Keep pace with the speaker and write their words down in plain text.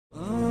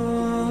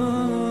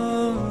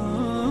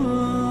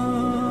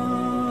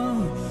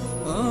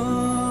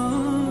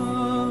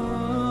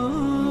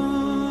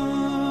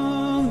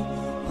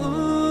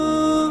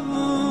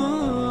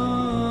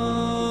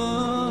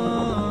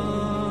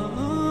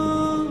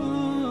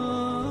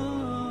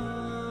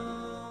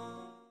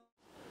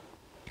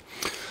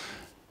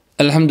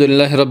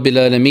Alhamdulillahi Rabbil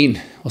Alamin.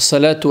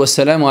 Wassalatu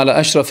wassalamu ala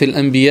ašrafil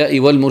anbiya'i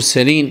wal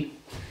mursalin.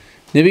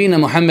 Nebina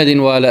Muhammedin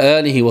wa ala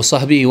alihi wa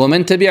sahbihi wa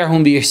man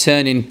tabi'ahum bi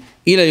ihsanin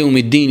ila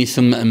yawmiddini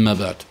thumma amma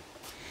ba'd.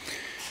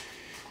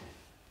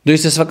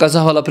 Doista svaka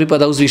zahvala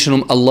pripada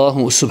uzvišenom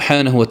Allahu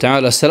subhanahu wa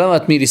ta'ala.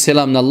 Salavat mir i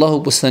selam na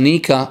Allahu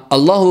poslanika,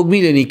 Allahovog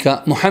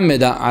miljenika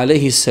Muhammeda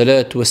alaihi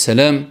salatu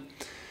wassalam,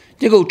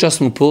 njegovu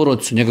časnu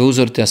porodcu, njegove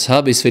uzorite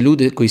ashabe i sve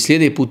ljude koji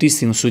slijede put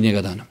istinu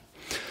sudnjega dana.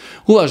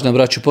 Uvažena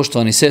braćo,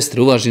 poštovani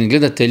sestre, uvaženi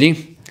gledatelji,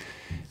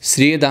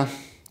 srijeda,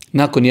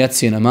 nakon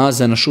jacije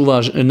namaza,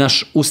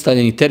 naš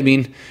ustaljeni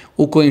termin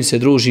u kojem se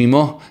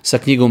družimo sa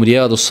knjigom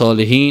Rijadu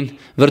Salihin,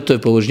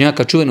 vrtove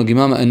pobožnjaka, čuvenog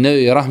imama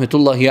An-Nevevi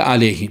rahmetullahi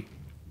alejhi.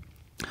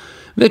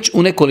 Već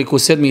u nekoliko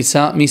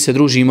sedmica mi se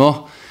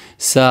družimo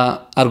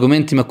sa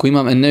argumentima koji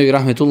imam An-Nevevi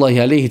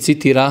rahmetullahi alejhi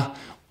citira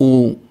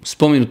u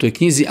spomenutoj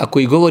knjizi, a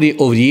koji govori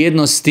o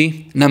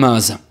vrijednosti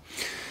namaza.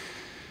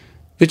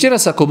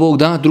 Večeras, ako Bog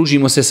da,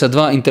 družimo se sa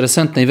dva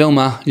interesantna i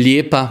veoma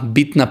lijepa,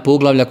 bitna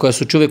poglavlja koja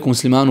su čovjeku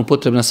muslimanu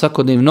potrebna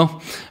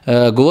svakodnevno.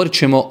 Govorit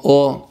ćemo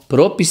o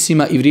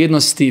propisima i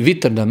vrijednosti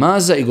vitr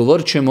namaza i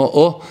govorit ćemo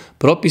o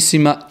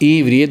propisima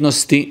i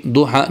vrijednosti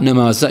duha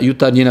namaza,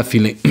 jutarnje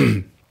nafile.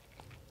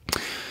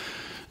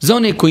 Za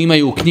one koji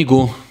imaju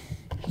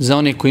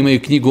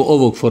knjigu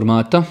ovog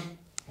formata,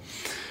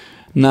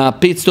 na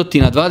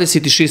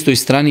 526.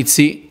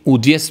 stranici u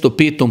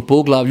 205.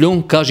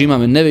 poglavlju kaže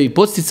imam An-Nevevi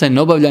podsticaj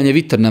na obavljanje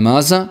vitr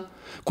namaza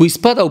koji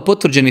spada u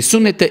potvrđene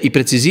sunnete i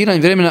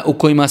preciziranje vremena u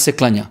kojima se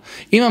klanja.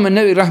 Imam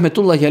An-Nevevi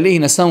rahmetullahi alejhi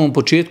na samom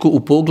početku u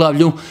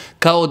poglavlju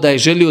kao da je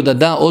želio da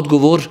da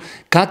odgovor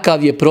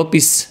kakav je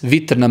propis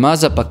vitr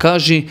namaza, pa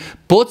kaže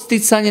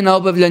podsticanje na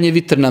obavljanje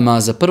vitr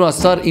namaza. Prva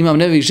stvar, Imam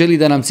An-Nevevi želi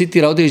da nam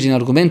citira određene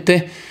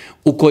argumente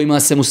u kojima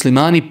se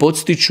muslimani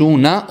podstiču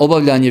na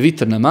obavljanje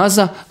vitr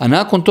namaza, a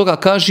nakon toga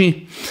kaže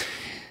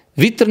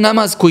vitr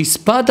namaz koji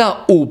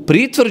spada u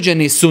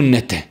pritvrđene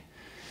sunnete.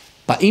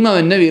 Pa Imam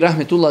An-Nevevi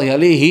rahmetullahi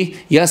alejhi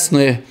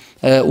jasno je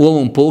u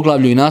ovom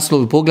poglavlju i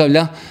naslovu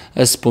poglavlja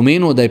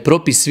spomenuo da je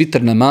propis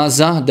vitr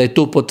namaza, da je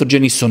to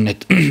potvrđeni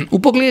sunnet. U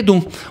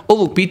pogledu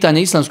ovog pitanja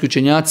islamski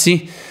učenjaci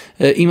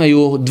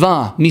imaju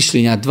dva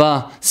mišljenja,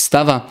 dva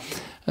stava.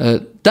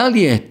 Da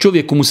li je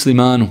čovjeku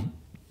muslimanu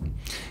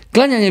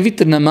klanjanje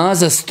vitr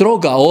namaza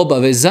stroga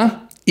obaveza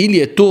ili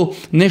je to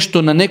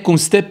nešto na nekom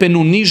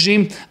stepenu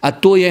nižim, a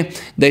to je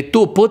da je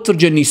to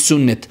potvrđeni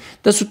sunnet.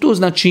 Da su to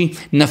znači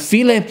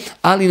nafile,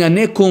 ali na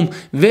nekom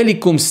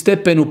velikom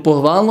stepenu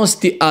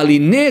pohvalnosti, ali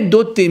ne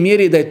do te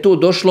mjere da je to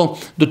došlo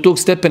do tog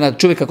stepena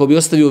čovjek ako bi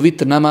ostavio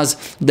vitr namaz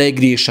da je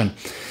griješan.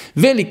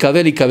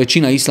 Velika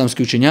većina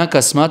islamskih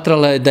učenjaka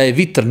smatrala je da je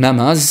vitr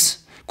namaz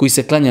koji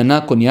se klanja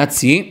nakon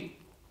jacije,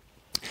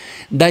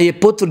 da je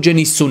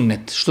potvrđeni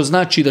sunnet, što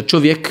znači da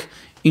čovjek,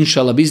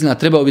 inšallah bizna,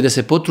 trebao bi da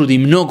se potrudi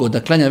mnogo da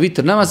klanja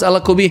vitr namaz, ali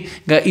ako bi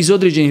ga iz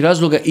određenih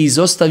razloga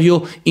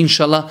izostavio,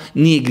 inšallah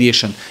nije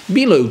griješan.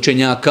 Bilo je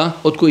učenjaka,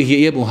 od kojih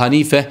je Ebu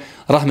Hanife,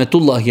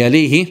 rahmetullahi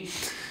alejhi,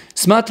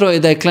 smatrao je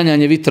da je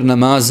klanjanje vitr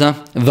namaza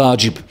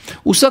vađib.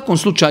 U svakom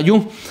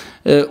slučaju,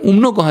 u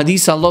mnogo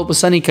hadisa Allahu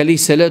poslanik alejhi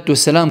salatu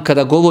vesselam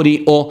kada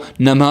govori o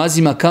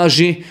namazima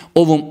kaže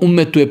ovom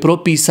ummetu je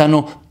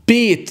propisano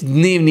 5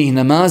 dnevnih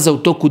namaza u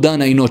toku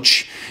dana i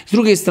noći. S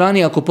druge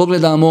strane, ako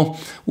pogledamo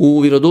u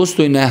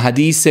vjerodostojne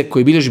hadise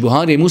koje bilježi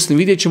Buharija i Muslim,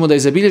 vidjet ćemo da je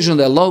zabilježeno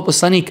da je Allahov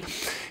poslanik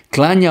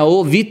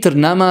klanjao vitr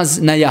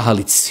namaz na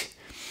jahalici.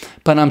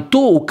 Pa nam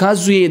to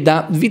ukazuje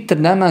da vitr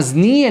namaz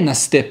nije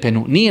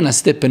na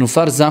stepenu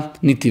farza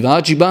niti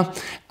vađiba,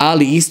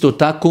 ali isto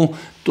tako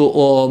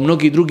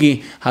mnogi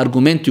drugi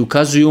argumenti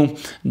ukazuju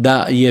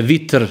da je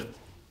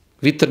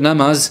vitr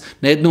namaz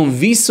na jednom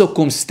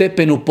visokom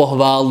stepenu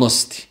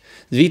pohvalnosti.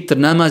 Vitr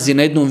namaz je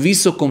na jednom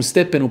visokom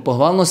stepenu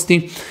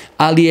pohvalnosti,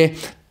 ali je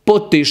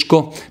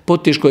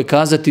poteško je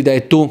kazati da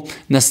je to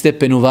na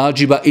stepenu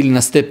vađiba ili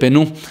na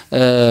stepenu,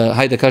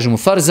 hajde kažemo,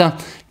 farza.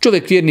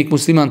 Čovjek, vjernik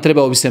musliman,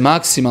 trebao bi se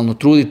maksimalno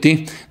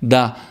truditi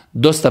da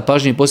dosta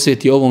pažnje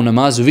posveti ovom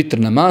namazu, vitr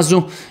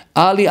namazu,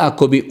 ali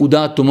ako bi u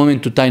datom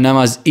momentu taj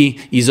namaz i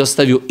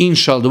izostavio,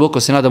 inšal, duboko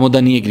se nadamo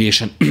da nije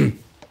griješan.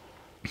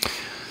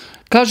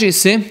 Kaže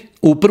se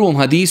u prvom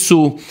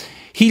hadisu,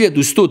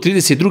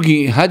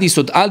 1132. hadis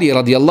od Ali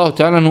radijallahu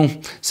ta'ala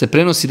se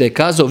prenosi da je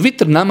kazao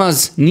vitr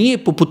namaz nije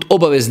poput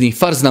obaveznih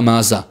farz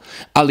namaza,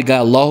 ali ga je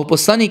Allahov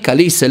poslanik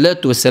alejhi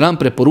salatu vesselam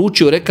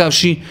preporučio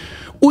rekavši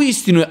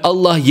uistinu je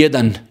Allah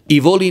jedan i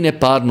voli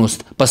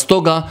neparnost, pa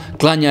stoga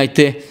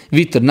klanjajte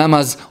vitr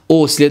namaz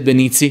o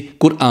sljedbenici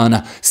Kur'ana.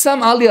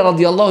 Sam Ali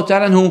radijallahu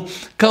ta'ala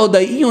kao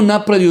da i on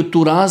napravio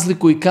tu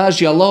razliku i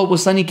kaže Allahov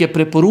poslanik je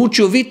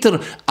preporučio vitr,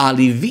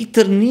 ali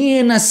vitr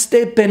nije na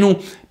stepenu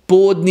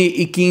podne,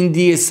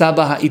 ikindije,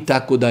 sabaha i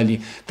tako dalje.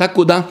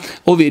 Tako da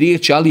ove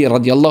riječi Ali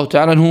radijallahu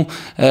ta'ala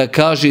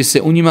kaže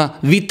se u njima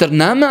vitr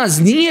namaz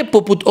nije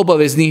poput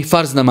obaveznih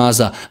farz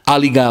namaza,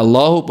 ali ga je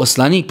Allahov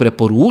poslanik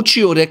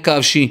preporučio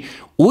rekavši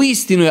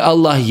uistinu je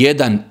Allah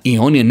jedan i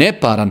on je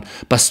neparan,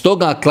 pa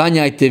stoga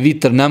klanjajte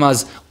vitr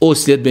namaz o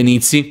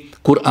sljedbenici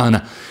Kur'ana.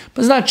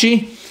 Pa znači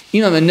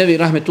Imam Nevi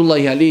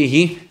rahmetullahi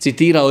alihi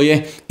citirao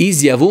je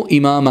izjavu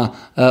imama,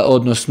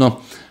 odnosno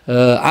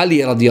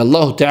Ali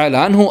radijallahu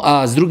ta'ala anhu,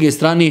 a s druge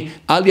strane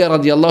Ali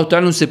radijallahu ta'ala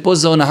anhu se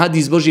pozvao na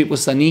hadis Božijeg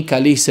poslanika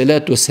alihi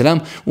salatu wasalam,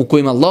 u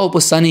kojem Allahu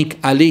poslanik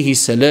alihi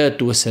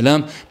salatu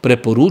wasalam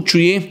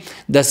preporučuje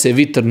da se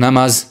vitr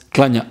namaz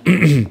klanja.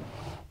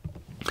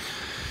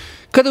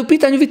 Kada je u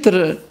pitanju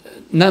vitr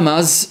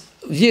namaz,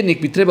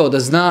 vjernik bi trebao da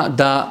zna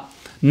da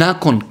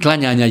nakon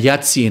klanjanja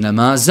jacije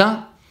namaza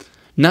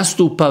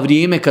nastupa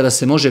vrijeme kada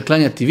se može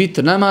klanjati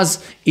vitr namaz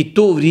i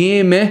to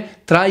vrijeme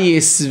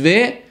traje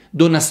sve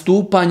do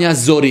nastupanja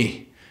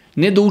zori.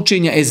 Ne do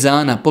učenja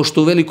ezana,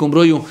 pošto u velikom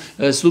broju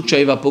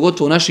slučajeva,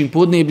 pogotovo u našim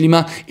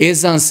podnebljima,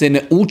 ezan se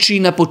ne uči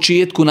na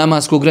početku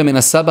namaskog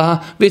vremena sabaha,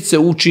 već se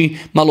uči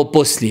malo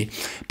poslije.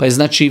 Pa je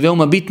znači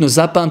veoma bitno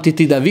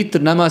zapamtiti da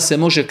vitr namaz se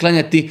može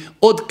klanjati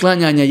od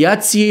klanjanja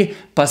jacije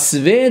pa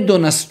sve do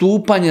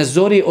nastupanja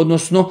zori,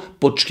 odnosno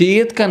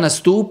početka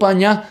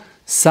nastupanja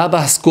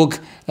sabahskog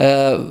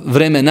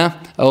vremena,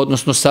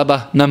 odnosno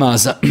sabah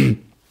namaza.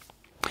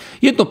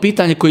 Jedno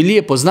pitanje koje je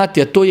lijepo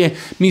znati, a to je,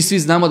 mi svi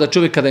znamo da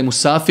čovjek kada je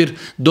musafir,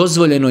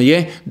 dozvoljeno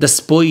je da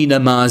spoji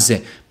namaze.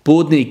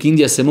 Podne i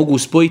kindija se mogu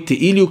spojiti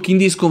ili u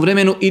kindijskom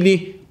vremenu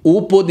ili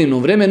u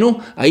podnevnom vremenu,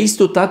 a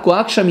isto tako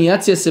akšam i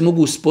jacija se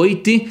mogu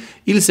spojiti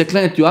ili se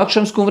klanjati u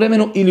akšamskom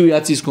vremenu ili u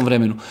jacijskom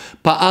vremenu.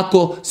 Pa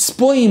ako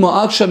spojimo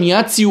akšam i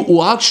jaciju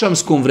u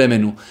akšamskom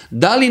vremenu,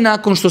 da li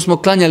nakon što smo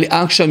klanjali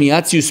akšam i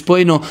jaciju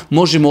spojeno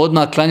možemo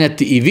odmah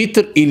klanjati i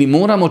vitr ili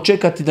moramo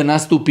čekati da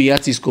nastupi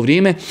jacijsko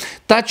vrijeme?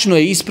 Tačno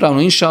je,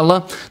 ispravno inša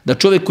Allah, da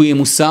čovjek koji je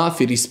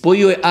musafir i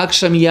spojio je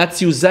akšam i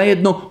jaciju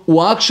zajedno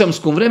u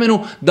akšamskom vremenu,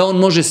 da on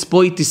može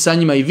spojiti sa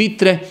njima i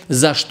vitre.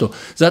 Zašto?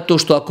 Zato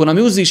što ako nam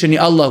je uzvišeni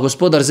Allah,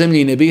 gospodar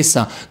zemlje i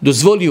nebesa,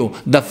 dozvolio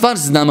da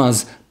farz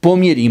namaz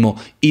pomjerimo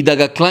i da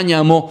ga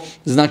klanjamo,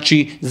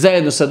 znači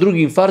zajedno sa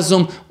drugim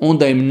farzom,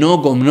 onda je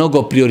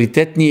mnogo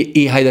prioritetnije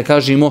i, hajde da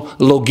kažemo,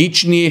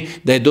 logičnije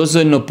da je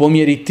dozvoljeno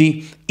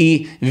pomjeriti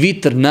i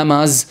vitr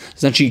namaz,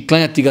 znači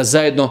klanjati ga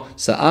zajedno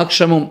sa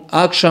akšamom,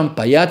 akšam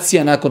pa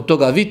jacija, nakon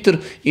toga vitr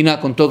i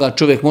nakon toga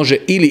čovjek može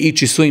ili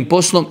ići svojim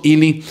poslom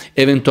ili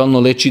eventualno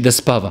leći da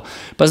spava.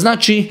 Pa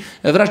znači,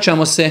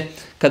 vraćamo se,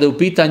 kada je u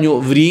pitanju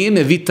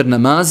vrijeme vitr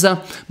namaza,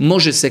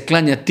 može se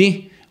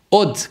klanjati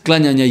od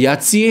klanjanja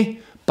jacije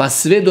pa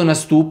sve do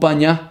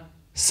nastupanja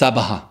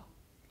sabaha.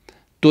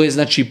 To je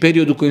znači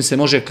period u kojem se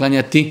može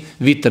klanjati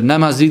vitr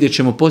namaz. Vidjet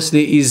ćemo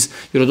poslije iz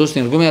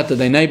vjerodostojnih argumenata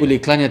da je najbolje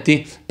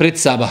klanjati pred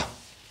sabah.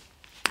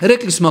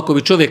 Rekli smo, ako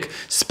bi čovjek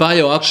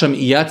spajao akšam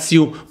i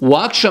jaciju u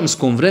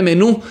akšamskom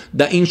vremenu,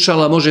 da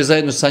inšala može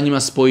zajedno sa njima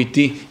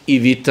spojiti i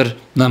vitr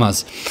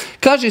namaz.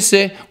 Kaže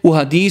se u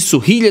hadisu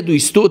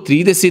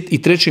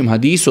 1133.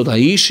 hadisu od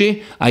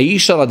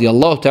Aisha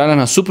radijallahu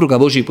ta'ala, supruga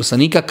Božijeg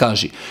poslanika,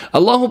 kaže: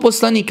 Allahu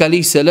poslanik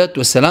alejhi salatu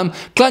vesselam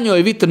klanjao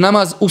je vitr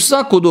namaz u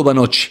svako doba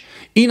noći,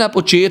 i na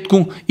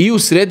početku, i u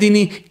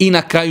sredini, i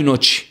na kraju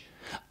noći.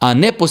 A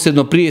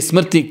neposredno prije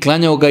smrti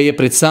klanjao ga je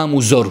pred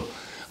samu zoru.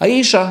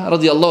 Aisha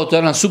radijallahu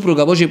ta'ala,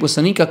 supruga Božijeg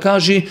poslanika,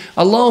 kaže: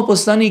 Allahov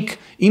poslanik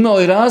imao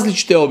je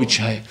različite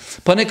običaje.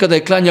 Pa nekada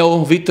je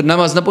klanjao vitr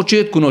namaz na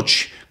početku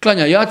noći.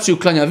 Klanja jaciju,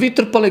 klanja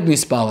vitr pa legne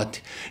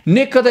spavati.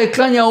 Nekada je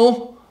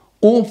klanjao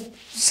u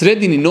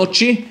sredini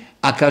noći,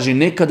 a kaže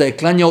nekada je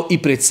klanjao i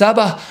pred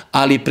sabah,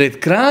 ali pred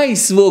kraj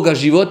svoga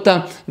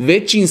života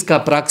većinska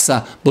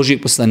praksa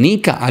Božijeg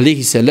poslanika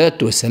alejhi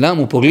salatu vesselam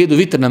u pogledu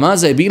vitr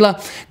namaza je bila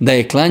da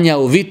je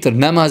klanjao vitr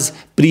namaz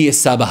prije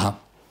sabaha.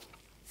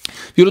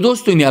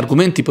 Vjerodostojni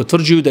argumenti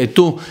potvrđuju da je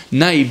to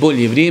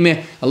najbolje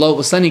vrijeme. Allahov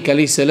poslanik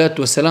alejhi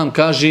salatu vesselam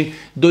kaže: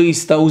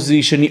 doista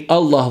uzvišeni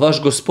Allah,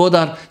 vaš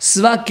gospodar,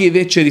 svake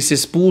večeri se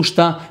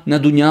spušta na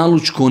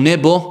dunjalučko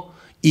nebo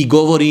i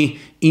govori: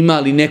 ima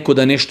li neko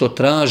da nešto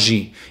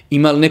traži,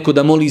 ima li neko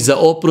da moli za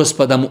oprost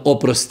pa da mu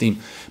oprostim.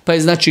 Pa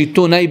je znači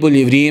to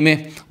najbolje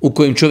vrijeme u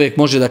kojem čovjek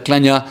može da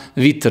klanja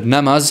vitr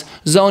namaz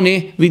za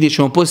one, vidjet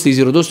ćemo poslije iz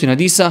vjerodostojnih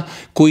hadisa,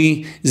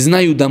 koji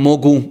znaju da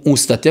mogu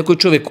ustati. Ako je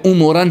čovjek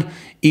umoran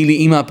ili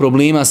ima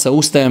problema sa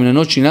ustajanjem na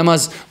noćni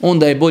namaz,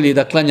 onda je bolje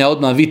da klanja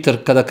odmah vitr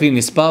kada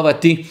krene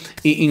spavati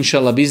i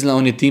inšallah bizna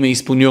on je time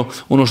ispunio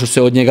ono što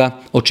se od njega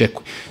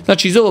očekuje.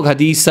 Znači iz ovog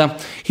hadisa,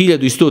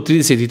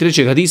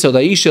 1133. hadisa od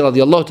Aisha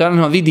radijallahu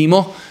ta'ala,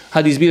 vidimo,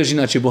 hadis bilježi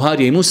inače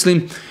Buharija i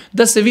Muslim,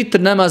 da se vitr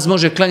namaz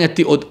može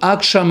klanjati od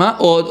akšama,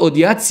 od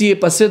jacije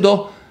pa sve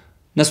do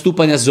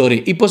nastupanja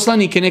zori. I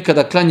poslanik je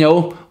nekada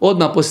klanjao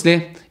odmah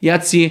poslije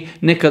jacije,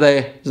 nekada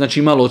je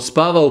znači malo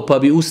odspavao pa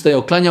bi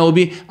ustajao, klanjao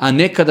bi, a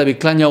nekada bi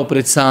klanjao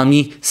pred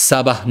sami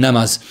sabah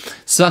namaz.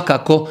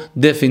 Svakako,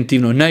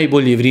 definitivno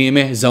najbolje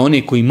vrijeme za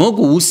one koji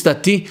mogu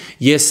ustati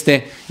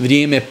jeste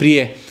vrijeme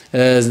prije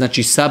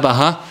znači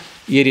sabaha,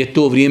 jer je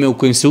to vrijeme u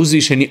kojem se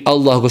uzvišeni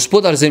Allah,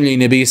 gospodar zemlje i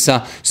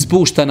nebesa,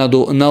 spušta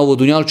na ovo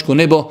dunjalučko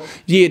nebo.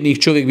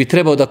 Vjernik čovjek bi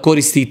trebao da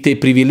koristi te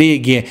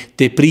privilegije,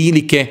 te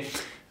prilike.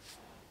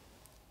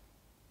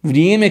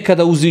 Vrijeme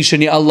kada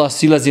uzvišeni Allah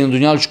silazi na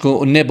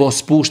dunjalučko nebo,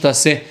 spušta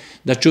se,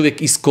 da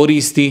čovjek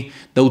iskoristi,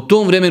 da u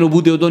tom vremenu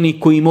bude od onih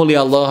koji moli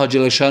Allaha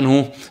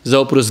dželešanu za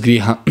oprost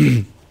grijeha.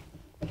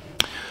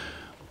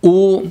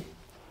 U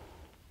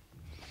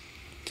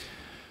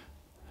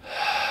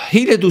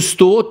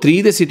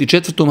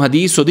 1134.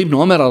 hadisu od Ibn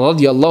Omera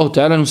radijallahu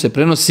ta'ala se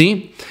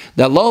prenosi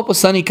da je Allahov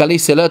poslanik alejhi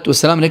salatu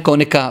vesselam rekao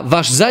neka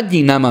vaš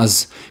zadnji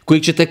namaz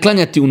koji ćete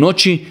klanjati u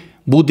noći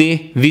bude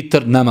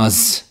vitr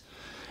namaz.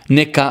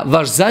 Neka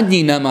vaš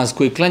zadnji namaz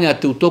koji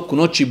klanjate u toku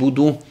noći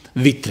budu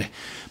vitre.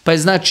 Pa je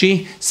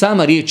znači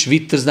sama riječ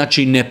vitr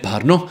znači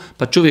neparno,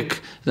 pa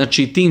čovjek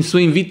znači tim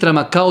svojim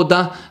vitrama kao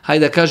da,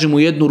 hajde da kažemo u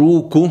jednu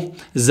ruku,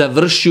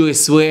 završio je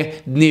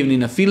svoje dnevni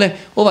nafile.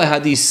 Ovaj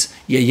hadis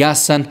je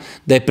jasan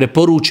da je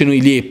preporučeno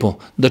i lijepo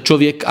da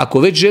čovjek ako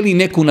već želi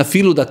neku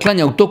nafilu da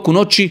klanja u toku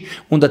noći,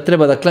 onda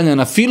treba da klanja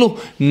nafilu.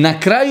 Na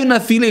kraju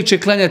nafile će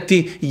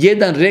klanjati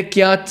jedan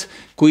rekiat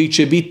koji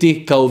će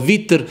biti kao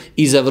vitr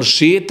i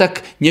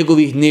završetak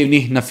njegovih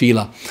dnevnih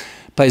nafila.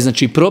 Pa je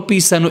znači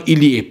propisano i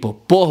lijepo,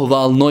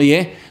 pohvalno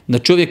je da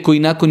čovjek koji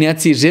nakon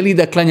jacije želi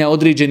da klanja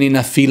određene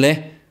nafile,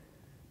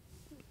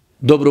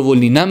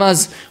 dobrovoljni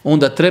namaz,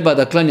 onda treba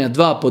da klanja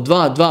 2 po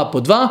 2, 2 po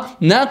 2.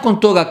 Nakon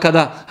toga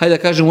kada, hajde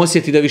da kažem,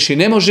 osjeti da više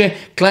ne može,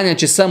 klanja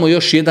će samo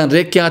još jedan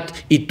rekiat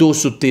i to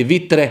su te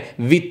vitre,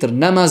 vitr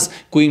namaz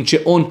kojim će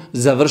on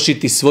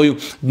završiti svoju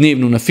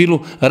dnevnu nafilu.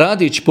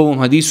 Radići po ovom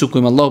hadisu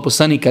kojim Allah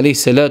poslanik alejhi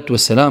salatu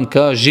vesselam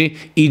kaže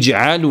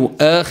iđ'alu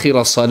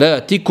ahira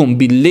salatikum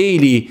bil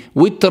lejli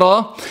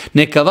vitra,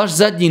 neka vaš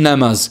zadnji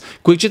namaz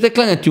koji ćete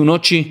klanjati u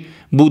noći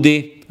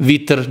bude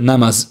vitr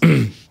namaz.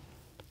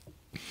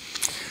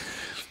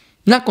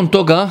 Nakon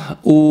toga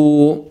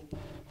u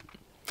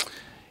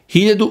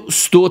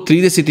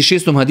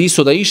 1136.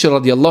 hadisu da Iša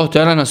radijallahu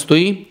ta'ala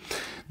stoji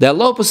da je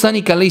Allah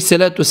poslanik alejhi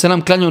salatu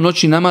vesselam klanjao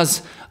noćni namaz,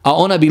 a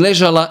ona bi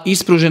ležala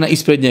ispružena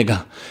ispred njega.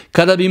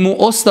 Kada bi mu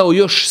ostao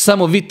još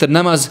samo vitr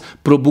namaz,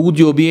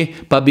 probudio bi je,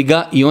 pa bi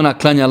ga i ona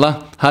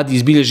klanjala.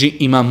 Hadis bilježi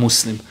Imam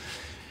Muslim.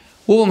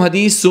 U ovom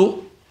hadisu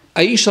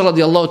Iša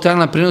radijallahu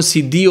ta'ala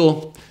prenosi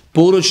dio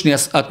poročne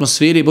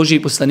atmosfere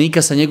Božijeg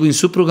poslanika sa njegovim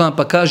suprugama,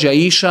 pa kaže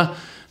Iša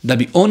da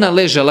bi ona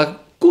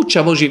ležala,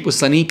 kuća Božijeg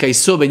poslanika i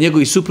sobe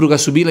njegovih supruga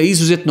su bile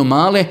izuzetno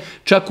male,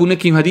 čak u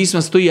nekim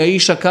hadisima stoji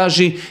Aisha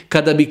kaže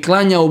kada bi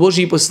klanjao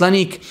Božji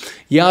poslanik,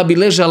 ja bi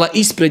ležala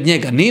ispred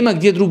njega, nema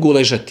gdje drugo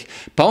ležati.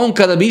 Pa on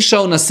kada bi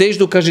išao na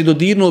seždu, kaže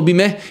dodirnuo bi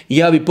me,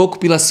 ja bi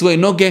pokupila svoje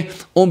noge,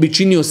 on bi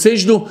činio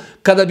seždu,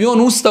 kada bi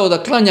on ustao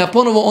da klanja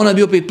ponovo, ona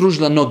bi opet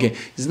pružila noge.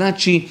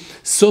 Znači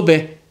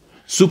sobe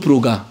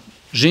supruga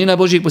žena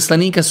Božjeg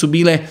poslanika su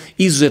bile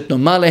izuzetno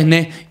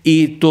malehne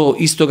i to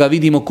iz toga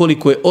vidimo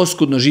koliko je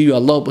oskudno živio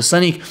Allahov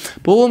poslanik.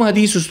 Po ovom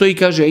hadisu stoji,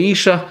 kaže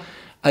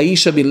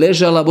Aisha bi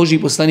ležala, Božji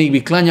poslanik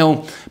bi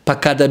klanjao, pa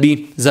kada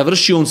bi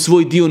završio on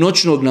svoj dio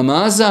noćnog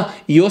namaza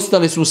i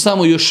ostale su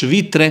samo još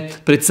vitre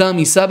pred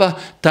sami sabah,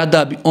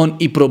 tada bi on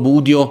i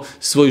probudio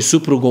svoju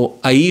suprugu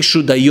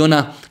Aishu da i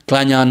ona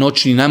klanja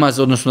noćni namaz,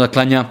 odnosno da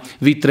klanja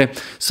vitre.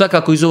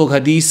 Svakako iz ovog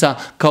hadisa,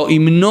 kao i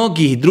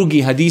mnogih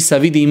drugih hadisa,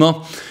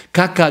 vidimo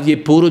kakav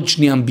je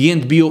porodični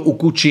ambijent bio u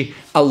kući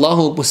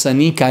Allahovog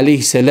poslanika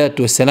alejhi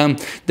salatu vesselam,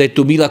 da je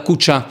to bila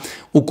kuća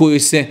u kojoj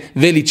se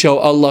veličao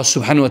Allah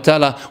subhanahu wa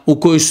ta'ala, u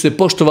kojoj su se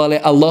poštovale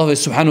Allahove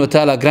subhanahu wa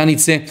ta'ala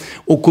granice,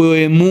 u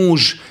kojoj je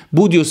muž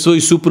budio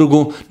svoju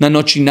suprugu na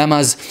noćni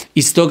namaz.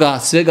 Iz toga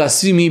svega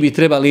svi mi bi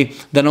trebali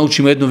da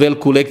naučimo jednu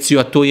veliku lekciju,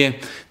 a to je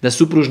da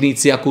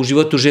supružnici ako u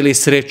životu žele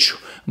sreću,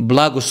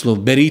 blagoslov,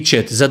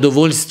 beričet,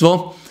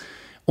 zadovoljstvo,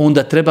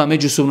 onda treba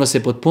međusobno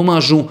se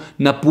potpomažu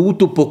na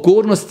putu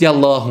pokornosti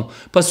Allahu.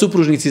 Pa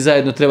supružnici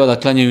zajedno treba da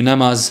klanjaju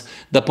namaz,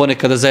 da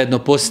ponekada zajedno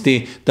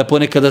posti, da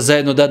ponekada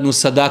zajedno dadnu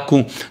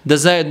sadaku, da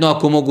zajedno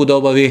ako mogu da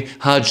obave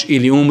hadž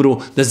ili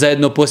umru, da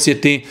zajedno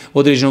posjeti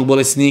određenog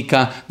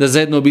bolesnika, da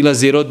zajedno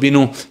obilazi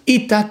rodbinu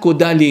i tako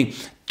dalje.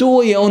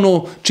 To je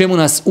ono čemu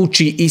nas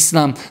uči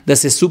Islam, da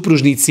se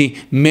supružnici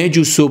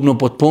međusobno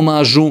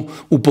potpomažu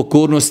u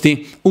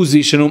pokornosti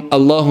uzvišenom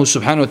Allahu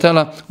subhanahu wa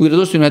ta'ala. U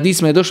vjerodostojnim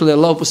hadisima je došlo da je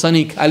Allahov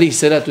poslanik alejhi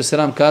salatu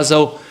vesselam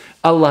kazao: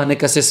 Allah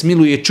neka se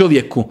smiluje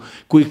čovjeku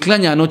koji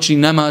klanja noćni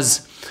namaz,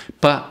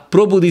 pa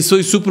probudi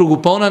svoju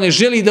suprugu, pa ona ne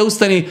želi da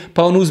ustane,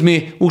 pa on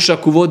uzme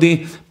ušaku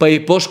vodi, pa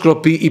je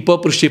poškropi i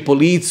popršće po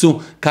licu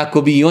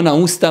kako bi i ona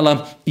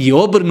ustala, i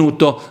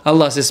obrnuto.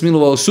 Allah se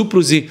smilovao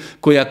supruzi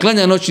koja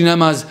klanja noćni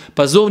namaz,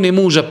 pa zovne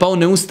muža, pa on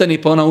ne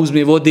ustane, pa ona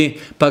uzme vode,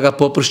 pa ga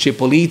popršće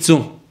po licu.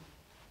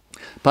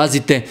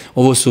 Pazite,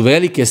 ovo su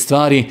velike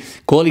stvari,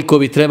 koliko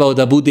bi trebao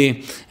da bude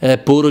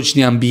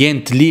porodični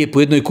ambijent lijep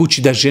u jednoj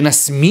kući, da žena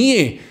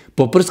smije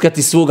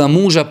poprskati svoga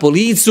muža po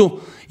licu,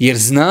 jer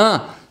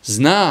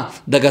zna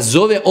da ga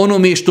zove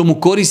onome što mu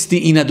koristi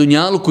i na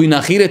dunjaluku i na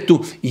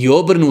ahiretu, i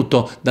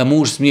obrnuto, da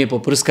muž smije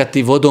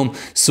poprskati vodom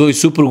svoju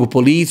suprugu po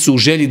licu u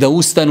želji da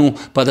ustanu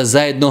pa da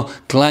zajedno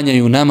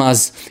klanjaju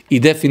namaz. I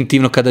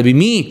definitivno kada bi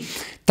mi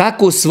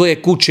tako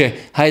svoje kuće,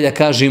 hajde da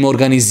kažemo,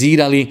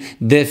 organizirali,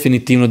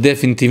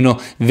 definitivno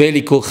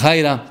velikog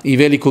hajra i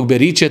velikog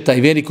beričeta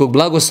i velikog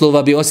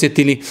blagoslova bi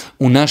osjetili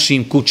u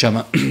našim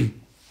kućama.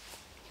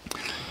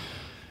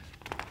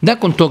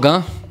 Nakon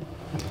toga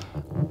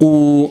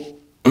u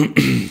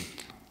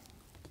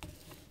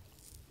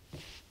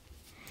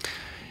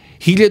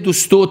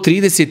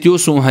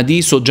 1138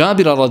 hadisu od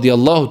Džabira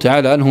radijallahu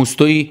ta'ala anhu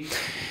stoji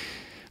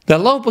da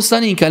Allah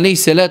poslanik alejhi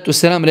salatu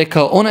selam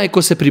rekao: onaj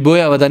ko se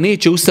pribojava da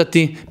neće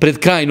ustati pred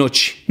kraj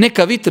noći,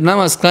 neka vitr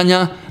namaz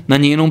klanja na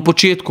njenom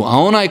početku, a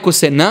onaj ko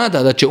se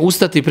nada da će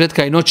ustati pred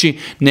kraj noći,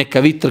 neka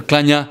vitr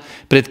klanja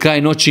pred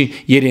kraj noći,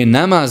 jer je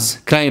namaz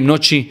krajem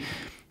noći,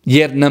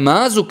 jer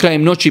namazu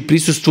krajem noći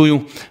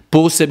prisustvuju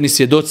posebni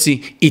svjedoci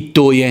i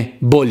to je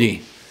bolje.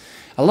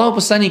 Allah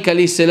poslanik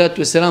alejhi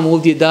salatu selam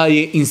ovdje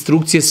daje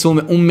instrukcije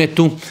svome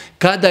ummetu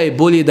kada je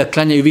bolje da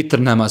klanjaju vitr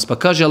namaz. Pa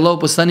kaže Allah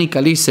poslanik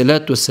alejhi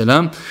salatu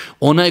selam: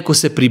 onaj ko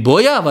se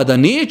pribojava da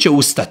neće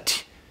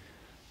ustati,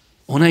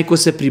 onaj ko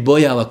se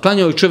pribojava,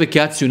 klanjao je čovjek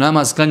jaciju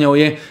namaz, klanjao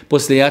je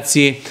poslije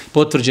jacije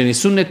potvrđene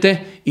sunnete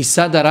i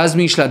sada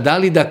razmišlja da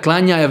li da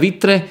klanja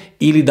vitre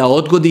ili da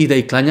odgodi i da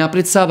ih klanja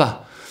pred sabah.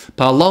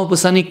 Pa Allah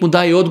poslanik mu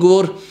daje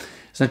odgovor.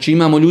 Znači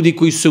imamo ljudi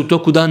koji su se u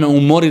toku dana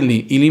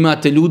umorili ili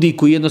imate ljudi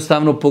koji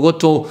jednostavno,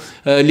 pogotovo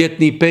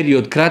ljetni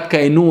period, kratka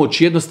je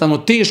noć, jednostavno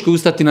teško je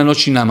ustati na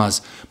noćni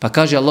namaz. Pa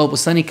kaže Allah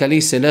poslanik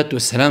alejhi salatu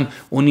vesselam: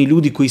 oni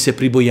ljudi koji se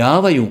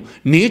pribojavaju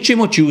neće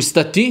moći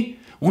ustati,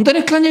 onda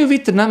ne klanjaju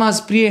vitr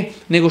namaz prije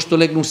nego što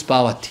legnu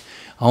spavati.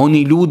 A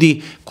oni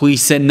ljudi koji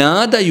se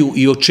nadaju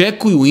i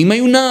očekuju,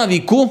 imaju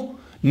naviku,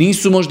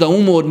 nisu možda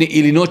umorni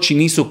ili noći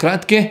nisu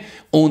kratke,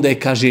 onda je,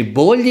 kaže,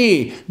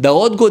 bolje da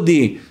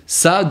odgodi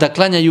da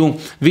klanjaju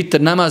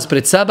vitr namaz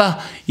pred sabah,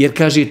 jer,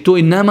 kaže, to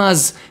je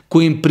namaz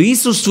kojim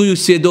prisustvuju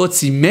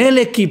svjedoci,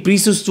 meleki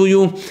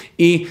prisustvuju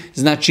i,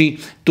 znači,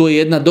 to je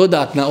jedna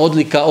dodatna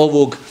odlika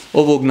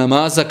ovog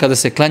namaza kada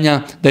se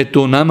klanja, da je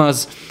to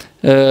namaz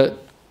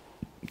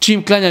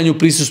čim klanjanju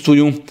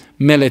prisustvuju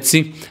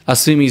meleci, a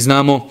svi mi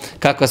znamo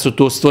kakva su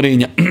to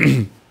stvorenja.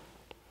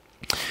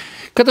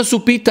 Kada su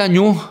u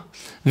pitanju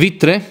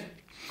vitre,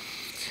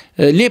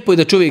 lijepo je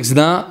da čovjek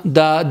zna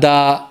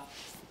da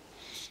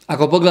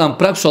ako pogledam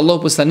praksu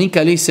Allahov poslanika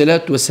alejhi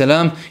salatu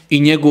vesselam i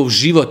njegov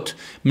život,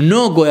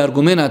 mnogo je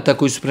argumenata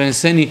koji su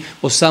preneseni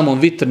o samom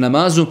vitr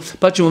namazu,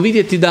 pa ćemo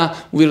vidjeti da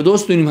u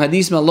vjerodostojnim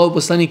hadisima Allahov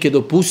poslanik je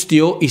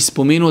dopustio i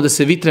spomenuo da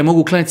se vitre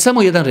mogu klanjati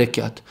samo jedan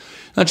rekiat.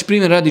 Znači,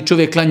 primjer radi,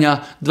 čovjek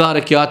klanja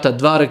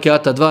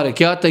 2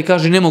 rekiata i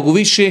kaže ne mogu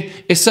više,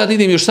 sad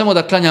idem još samo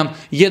da klanjam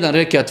 1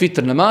 rekiat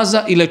vitr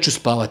namaza i leću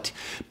spavati.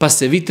 Pa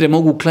se vitre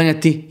mogu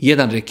klanjati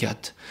 1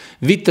 rekiat.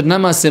 Vitr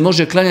namaz se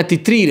može klanjati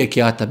 3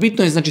 rekiata.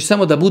 Bitno je, znači,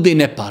 samo da bude i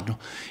neparno.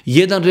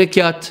 1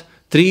 rekiat,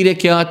 3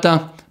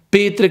 rekiata,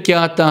 5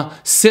 rekiata,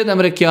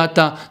 7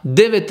 rekiata,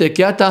 9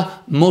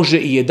 rekiata, može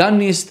i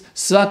 11,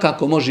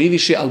 svakako može i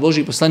više, ali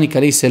Božji poslanik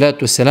alejhi salatu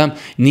vesselam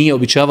nije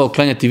običavao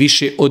klanjati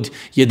više od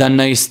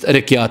 11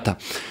 rekiata.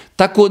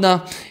 Tako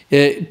da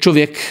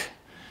čovjek,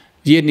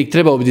 vjernik,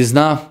 trebao bi da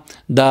zna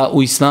da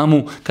u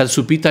islamu, kada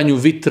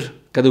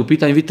je u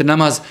pitanju vitr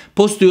namaz,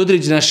 postoji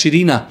određena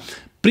širina.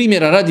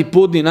 Primjera radi,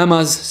 podni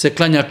namaz se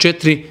klanja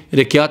 4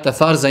 rekiata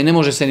farza i ne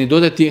može se ni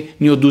dodati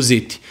ni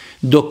oduzeti.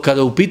 Dok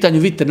kada u pitanju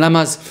vitr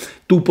namaz,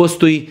 tu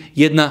postoji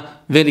jedna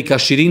velika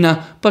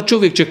širina, pa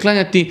čovjek će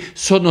klanjati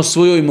shodno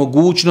svojoj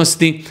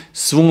mogućnosti,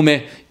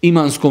 svome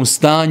imanskom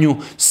stanju,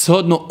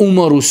 shodno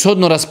umoru,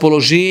 shodno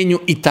raspoloženju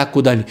i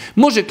tako dalje.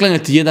 Može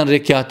klanjati 1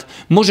 rekiat,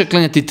 može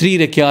klanjati 3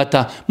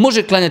 rekiata,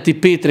 može klanjati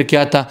 5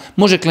 rekiata,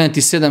 može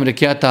klanjati 7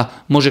 rekiata,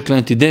 može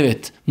klanjati 9,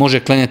 može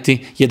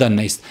klanjati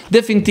 11.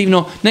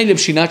 Definitivno,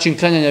 najljepši način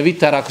klanjanja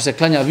vitara, ako se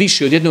klanja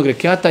više od 1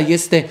 rekiata,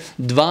 jeste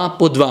 2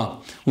 po 2.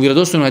 U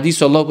vjerodostojnom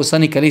hadisu Allahov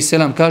poslanik alejhi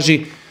selam kaže: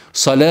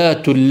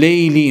 salatu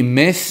lejli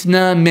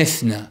mesna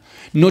mesna.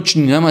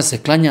 Noćni namaz se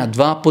klanja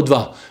 2 po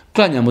 2.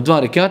 Klanjamo 2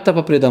 rekiata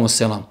pa predamo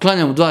selam.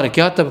 Klanjamo 2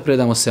 rekiata pa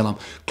predamo selam.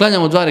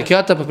 Klanjamo 2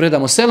 rekiata pa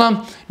predamo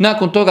selam.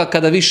 Nakon toga,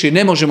 kada više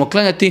ne možemo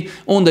klanjati,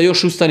 onda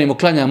još ustanemo,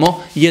 klanjamo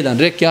 1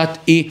 rekiat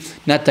i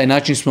na taj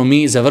način smo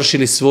mi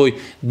završili svoj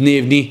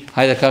dnevni,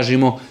 hajde da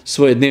kažemo,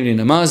 svoje dnevne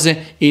namaze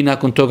i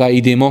nakon toga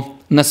idemo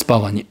na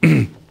spavanje.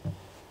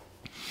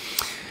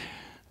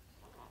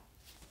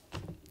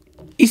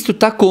 Isto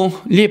tako,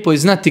 lijepo je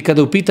znati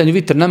kada u pitanju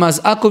vitr namaz,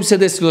 ako bi se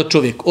desilo da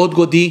čovjek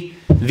odgodi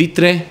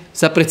vitre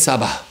za pred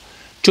sabah.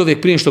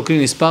 Čovjek prije što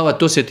krene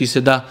spavati, osjeti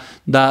se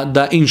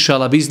da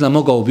inšala bizna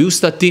mogao bi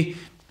ustati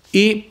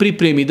i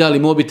pripremi da li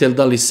mobitel,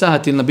 da li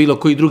sat ili na bilo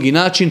koji drugi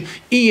način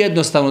i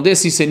jednostavno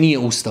desi se, nije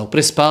ustao,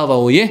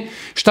 prespavao je.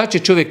 Šta će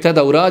čovjek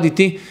tada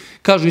uraditi?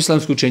 Kažu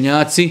islamski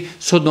učenjaci,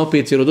 shodno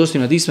opet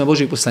vjerodostojnim hadisima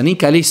Božjeg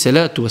poslanika alejhi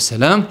salatu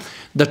vesselam,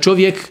 da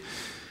čovjek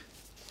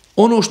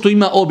ono što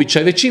ima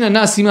običaj, većina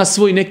nas ima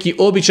svoj neki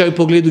običaj u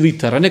pogledu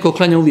vitara. Neko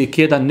klanja uvijek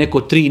 1, neko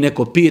 3,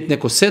 neko 5,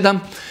 neko 7.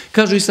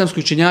 Kažu islamski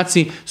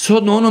učenjaci,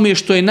 shodno onome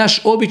što je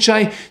naš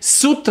običaj,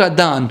 sutra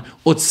dan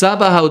od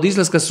sabaha, od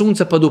izlaska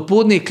sunca pa do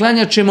podne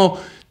klanjat ćemo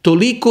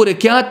toliko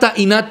rekiata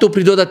i na to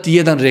pridodati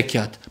 1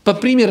 rekiat. Pa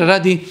primjera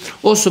radi,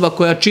 osoba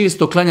koja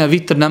često klanja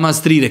vitr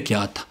namaz 3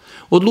 rekiata.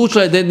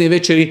 Odlučila je da jedne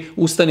večeri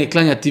ustane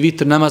klanjati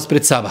vitr namaz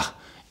pred sabah.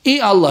 I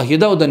Allah je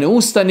dao da ne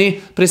ustane,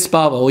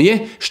 prespavao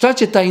je. Šta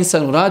će taj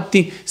insan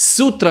uraditi?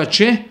 Sutra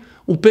će,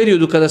 u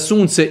periodu kada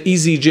sunce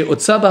iziđe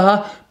od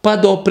sabaha, pa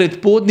do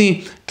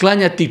predpodni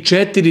klanjati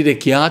 4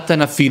 rekiata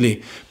na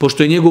fili.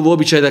 Pošto je njegov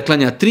običaj da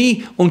klanja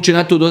 3, on će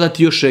na to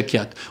dodati još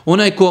rekiat.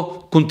 Onaj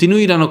ko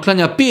kontinuirano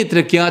klanja 5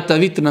 rekiata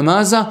vitr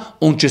namaza,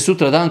 on će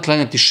sutra dan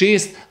klanjati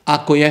 6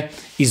 ako je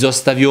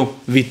izostavio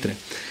vitre.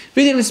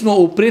 Vidjeli smo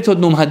u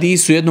prethodnom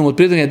hadisu, jednom od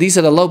prethodnih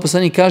hadisa, da Allahov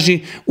poslanik kaže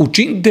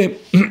učinite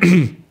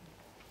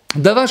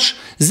da vaš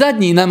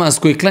zadnji namaz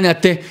koji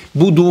klanjate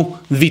budu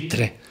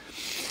vitre.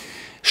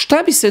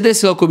 Šta bi se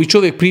desilo ako bi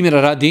čovjek,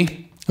 primjera radi,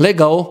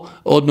 legao,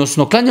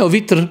 odnosno klanjao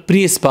vitr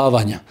prije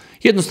spavanja?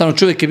 Jednostavno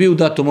čovjek je bio u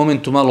datom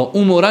momentu malo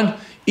umoran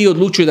i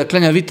odlučio da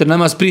klanja vitr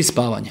namaz prije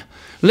spavanja.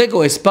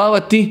 Legao je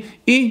spavati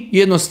i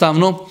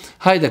jednostavno,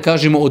 hajde da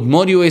kažemo,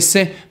 odmorio je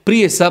se,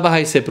 prije sabaha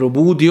je se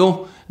probudio.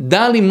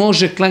 Da li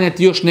može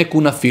klanjati još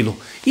neku nafilu?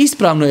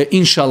 Ispravno je,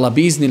 inšallah,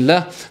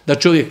 biiznillah, da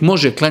čovjek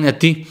može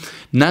klanjati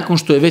nakon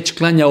što je već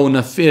klanjao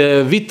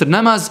vitr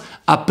namaz,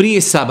 a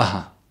prije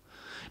sabaha.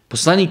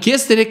 Poslanik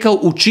jeste rekao,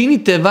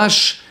 učinite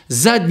vaš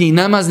zadnji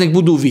namaz, nek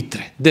budu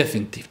vitre.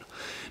 Definitivno.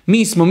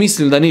 Mi smo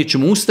mislili da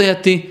nećemo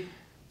ustajati,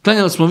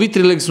 klanjali smo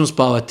vitri, legli smo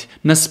spavati.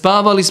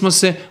 Naspavali smo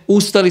se,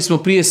 ustali smo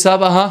prije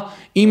sabaha,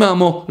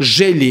 imamo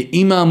želje,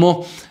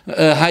 imamo,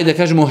 hajde da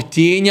kažemo,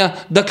 htjenja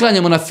da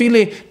klanjamo na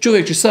file,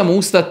 čovjek će samo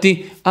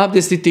ustati,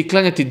 abdestiti i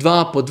klanjati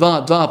 2 po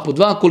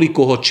 2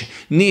 koliko hoće.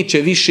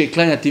 Neće više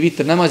klanjati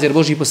vitr namaz, jer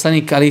Božji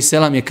poslanik alejhi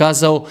selam je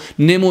kazao,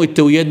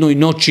 nemojte u jednoj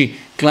noći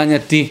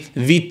klanjati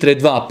vitre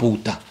 2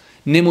 puta.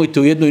 Nemojte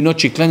u jednoj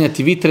noći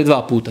klanjati vitre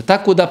 2 puta.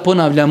 Tako da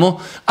ponavljamo,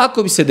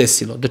 ako bi se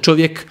desilo da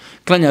čovjek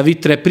klanja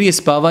vitre prije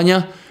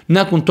spavanja,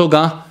 nakon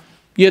toga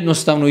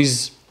jednostavno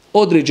iz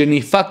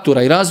određenih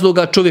faktora i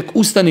razloga čovjek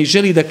ustane i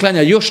želi da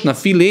klanja još na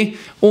file,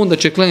 onda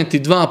će klanjati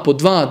 2 po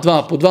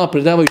 2,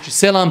 predavajući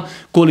selam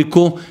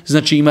koliko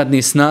znači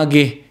ima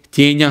snage,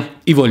 htjenja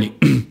i volji.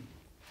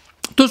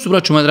 To su,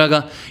 braćo moja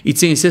draga i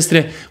cijeni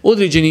sestre,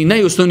 određeni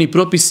najosnovniji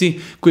propisi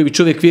koji bi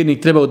čovjek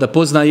vjernik trebao da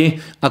poznaje,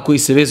 a koji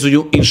se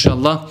vezuju,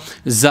 inšallah,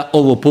 za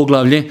ovo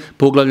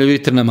poglavlje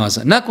vitr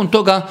namaza. Nakon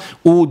toga,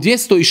 u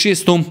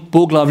 206.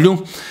 poglavlju,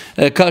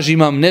 kaže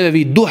Imam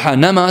Nevevi, duha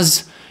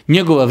namaz,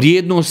 njegova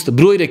vrijednost,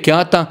 broj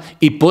rekata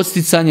i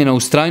posticanje na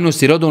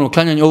ustrajnost i redovno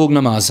klanjanje ovog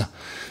namaza.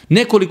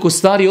 Nekoliko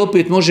stvari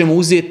opet možemo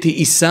uzeti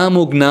iz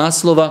samog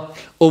naslova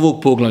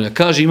ovog poglavlja.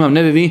 Kaže Imam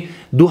Nevevi,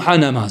 duha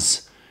namaz.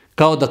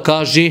 Kao da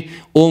kaže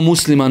o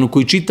muslimanu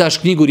koji čitaš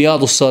knjigu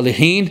Rijadu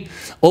Salihin,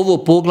 ovo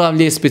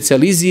poglavlje je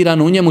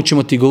specijalizirano, u njemu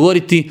ćemo ti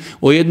govoriti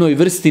o jednoj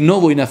vrsti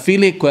novoj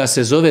nafile koja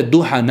se zove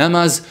duha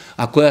namaz,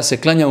 a koja se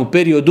klanja u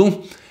periodu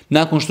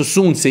nakon što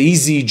sunce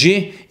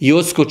iziđe i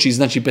odskoči,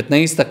 znači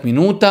 15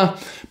 minuta,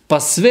 pa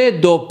sve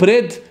do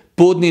pred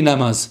podni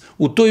namaz.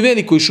 U toj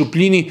velikoj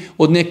šupljini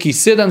od nekih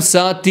 7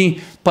 sati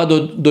pa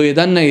do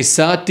 11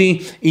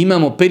 sati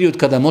imamo period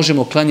kada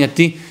možemo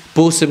klanjati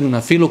posebnu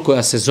nafilu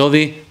koja se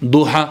zove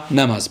duha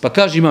namaz. Pa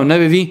kaže Imam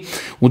Nevevi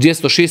u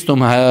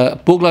 206.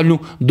 poglavlju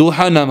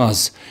duha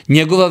namaz,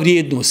 njegova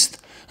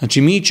vrijednost.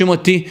 Znači mi ćemo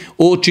ti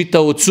o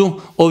čitaocu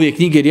ove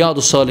knjige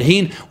Rijadu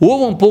Salihin u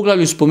ovom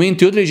poglavlju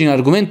spomenuti određene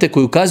argumente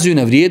koji ukazuju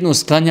na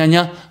vrijednost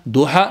klanjanja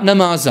duha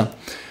namaza.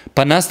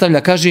 Pa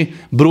nastavlja, kaže,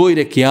 broj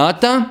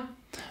rekiata,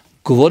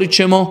 govorit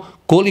ćemo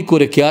koliko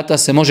rekiata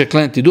se može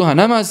klanjati duha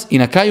namaz i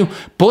na kraju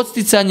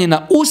podsticanje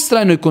na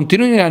ustrajno i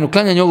kontinuirano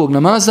klanjanje ovog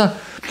namaza.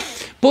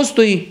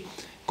 Postoji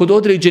kod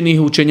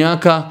određenih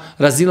učenjaka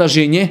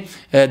razilaženje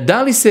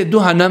da li se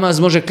duha namaz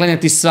može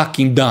klanjati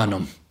svakim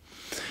danom.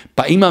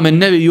 Pa Imam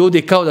Nevevi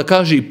ovdje kao da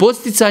kaže i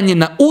podsticanje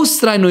na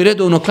ustrajno i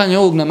redovno klanjanje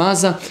ovog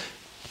namaza.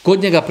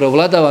 Kod njega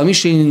prevladava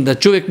mišljenje da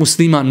čovjek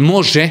musliman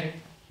može,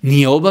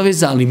 nije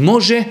obaveza, ali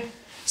može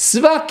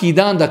svaki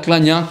dan da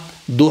klanja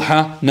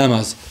duha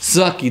namaz.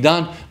 Svaki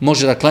dan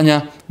može da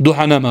klanja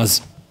duha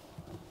namaz.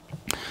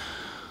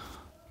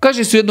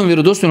 Kaže se u jednom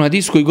vjerodostojnom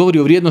hadisu koji govori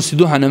o vrijednosti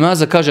duha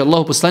namaza, kaže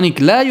Allahu poslanik,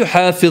 la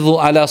yuhafizu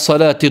ala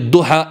salati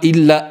duha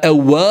illa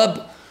awwab.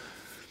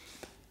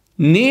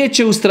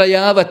 Neće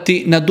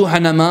ustrajavati na duha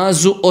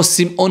namazu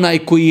osim onaj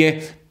koji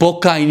je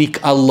pokajnik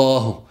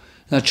Allahu.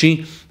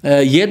 Znači,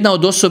 jedna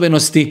od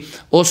osobenosti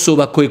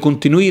osoba koje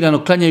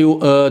kontinuirano klanjaju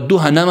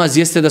duha namaz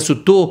jeste da su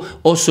to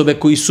osobe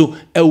koji su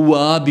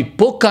ewabi,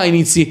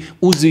 pokajnici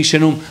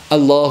uzvišenom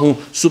Allahu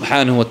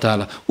subhanahu wa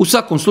ta'ala. U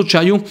svakom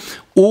slučaju,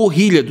 u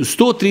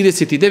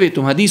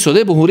 1139. hadisu od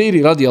Ebu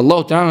Hureyri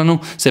radijallahu ta'ala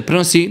se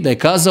prenosi da je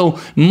kazao,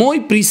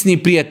 moj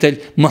prisni prijatelj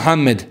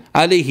Muhammed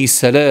alejhi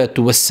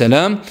salatu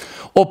wassalam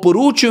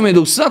oporučio me da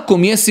u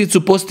svakom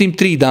mjesecu postim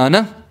 3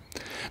 dana,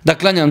 da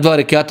klanjam 2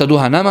 rekata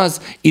duha namaz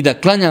i da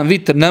klanjam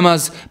vitr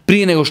namaz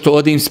prije nego što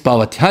odem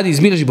spavati.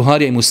 Hadis bilježi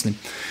Buharija i Muslim.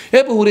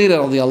 Ebu Hureyre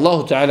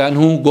radijallahu ta'ala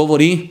anhu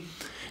govori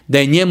da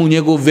je njemu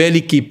njegov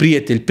veliki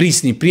prijatelj,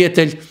 prisni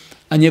prijatelj,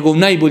 a njegov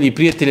najbolji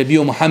prijatelj je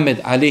bio Muhammed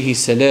alejhi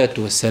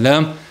salatu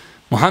wasalam.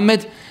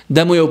 Muhammed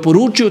da mu je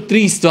oporučio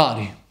 3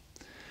 stvari.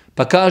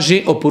 Pa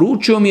kaže,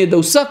 oporučio mi je da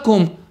u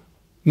svakom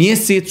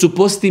mjesecu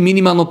posti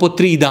minimalno po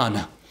 3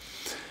 dana.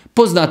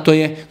 Poznato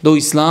je da u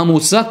islamu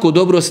svako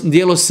dobro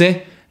djelo se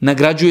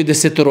nagrađuje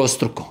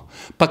 10-struko.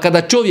 Pa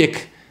kada čovjek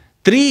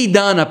 3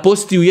 dana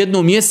posti u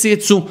jednom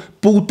mjesecu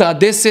puta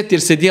 10,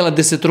 jer se dijela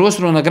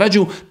deseterostruko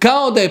nagrađuju,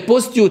 kao da je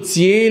postio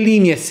cijeli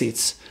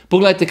mjesec.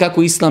 Pogledajte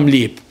kako je Islam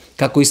lijep,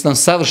 kako je Islam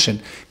savršen,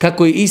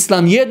 kako je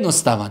Islam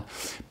jednostavan.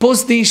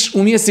 Postiš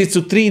u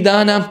mjesecu 3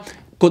 dana,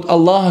 kod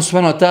Allaha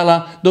subhanahu wa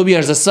ta'ala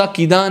dobijaš za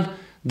svaki dan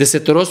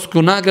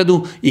deseterostruku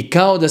nagradu i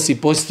kao da si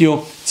postio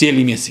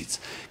cijeli mjesec.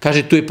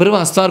 Kaže, to je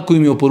prva stvar koju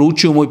mi je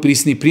oporučio moj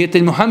prisni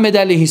prijatelj Muhammed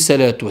alejhi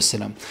salatu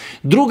vesselam.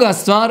 Druga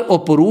stvar,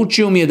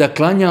 oporučio mi je da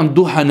klanjam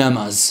duha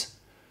namaz.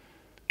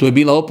 To je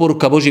bila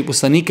oporuka Božjeg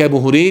poslanika Ebu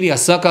Hureyri, a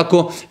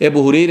svakako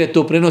Ebu Hureyre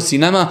to prenosi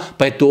nama,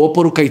 pa je to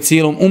oporuka i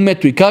cijelom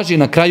ummetu. I kaže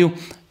na kraju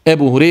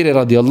Ebu Hureyre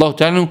radijallahu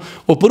ta'ala,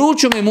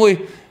 oporučio mi je moj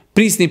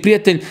prisni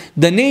prijatelj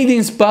da ne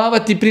idem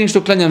spavati prije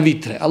što klanjam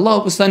vitre.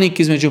 Allahov poslanik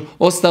između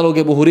ostalog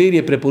Ebu Hureyri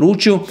je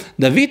preporučio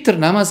da vitr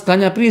namaz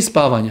klanja prije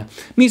spavanja.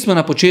 Mi smo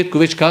na početku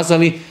već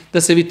kazali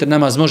da se vitr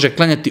namaz može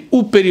klanjati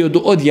u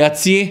periodu od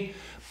jacije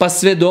pa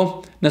sve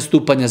do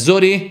nastupanja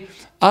zore,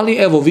 ali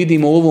evo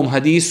vidimo u ovom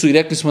hadisu i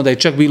rekli smo da je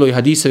čak bilo i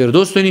hadisa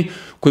vjerodostojni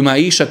kojima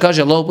Iša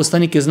kaže Allahov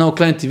poslanik je znao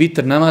klanjati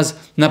vitr namaz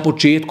na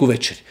početku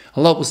večeri.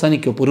 Allahov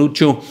poslanik je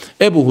oporučio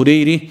Ebu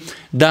Hureyri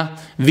da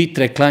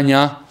vitre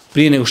klanja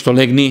prije nego što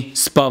legni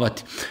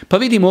spavati. Pa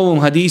vidimo u ovom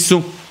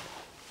hadisu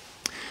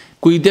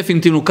koji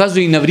definitivno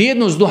ukazuje i na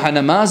vrijednost duha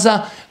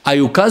namaza, a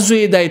i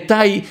ukazuje da je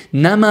taj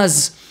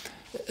namaz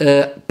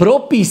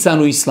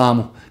propisan u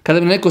islamu. Kada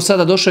bi neko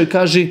sada došao i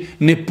kaže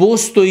ne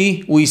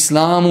postoji u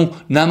islamu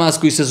namaz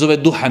koji se zove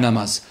duha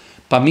namaz.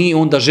 Pa mi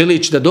onda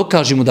želeći da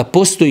dokažemo da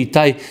postoji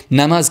taj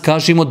namaz,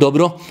 kažemo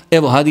dobro,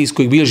 evo hadis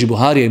kojeg bilježi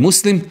Buharija i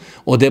Muslim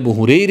od Ebu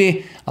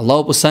Hureyre,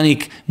 Allahov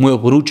poslanik mu je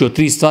oporučio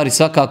 3 stvari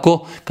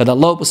svakako. Kada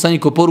Allahov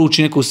poslanik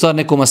oporuči neku stvar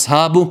nekom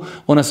ashabu,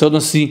 ona se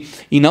odnosi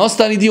i na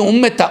ostali dio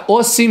ummeta,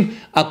 osim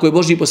ako je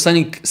Božji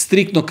poslanik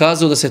striktno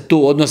kazao da se to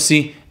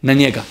odnosi na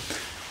njega.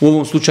 U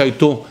ovom slučaju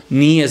to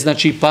nije,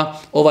 znači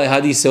pa ovaj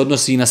hadis se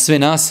odnosi i na sve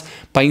nas,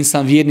 pa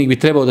insan vjernik bi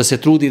trebao da se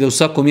trudi da u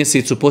svakom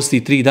mjesecu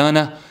posti 3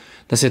 dana,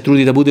 da se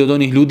trudi da bude od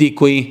onih ljudi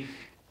koji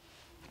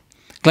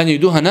klanjaju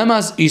duha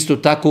namaz, isto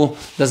tako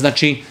da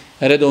znači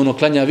redovno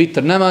klanja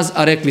vitr namaz,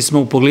 a rekli smo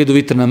u pogledu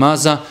vitr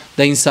namaza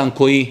da insan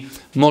koji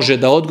može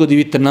da odgodi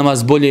vitr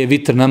namaz, bolje je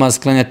vitr namaz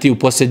klanjati u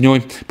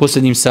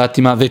posljednjim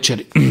satima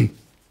večeri.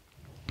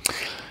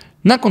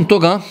 Nakon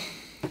toga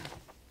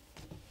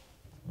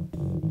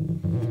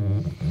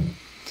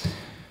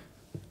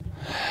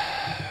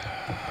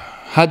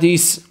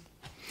hadis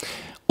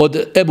od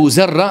Ebu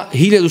Zerra,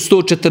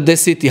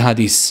 1140.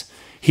 hadis.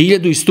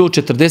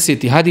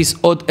 1140. hadis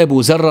od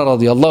Ebu Zerra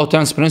radijallahu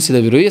ta'ala se prenosi da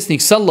je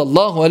vjerovjesnik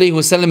sallallahu alejhi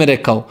ve sellem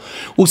rekao: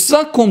 u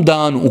svakom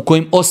danu u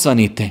kojem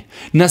osvanite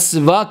na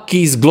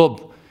svaki zglob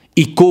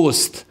i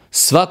kost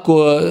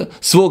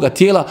svoga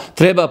tijela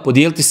treba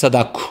podijeliti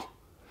sadaku.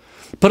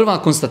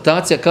 Prva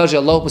konstatacija, kaže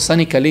Allahov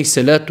poslanik alejhi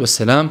salatu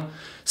vesselam,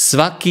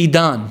 svaki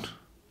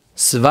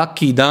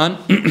dan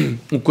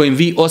u kojem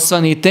vi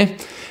osvanite,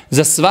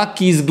 za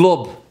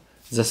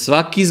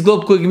svaki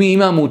zglob kojeg mi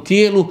imamo u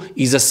tijelu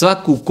i za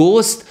svaku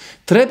kost,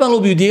 trebalo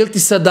bi udjeliti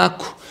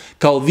sadaku,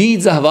 kao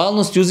vid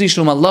zahvalnosti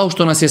uzvišenom Allahu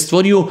što nas je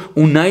stvorio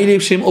u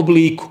najljepšem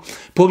obliku.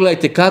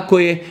 Pogledajte kako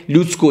je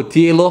ljudsko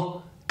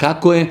tijelo,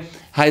 kako je,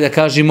 hajde da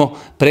kažemo,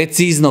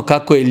 precizno,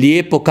 kako je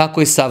lijepo, kako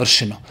je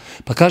savršeno.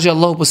 Pa kaže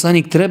Allahov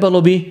poslanik,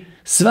 trebalo bi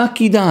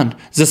svaki dan,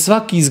 za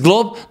svaki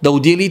zglob da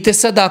udjelite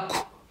sadaku.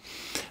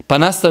 Pa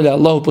nastavlja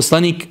Allahov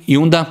poslanik i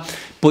onda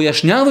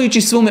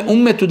pojašnjavajući svome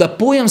ummetu da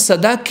pojam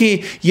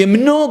sadake je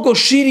mnogo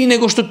širi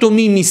nego što to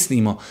mi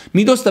mislimo.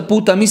 Mi dosta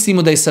puta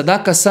mislimo da je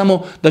sadaka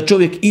samo da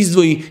čovjek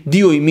izdvoji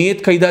dio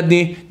imetka i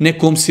dadne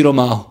nekom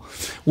siromahu.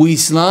 U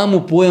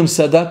islamu pojam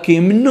sadake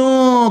je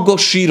mnogo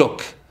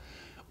širok.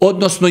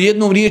 Odnosno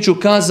jednom riječju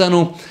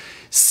kazano,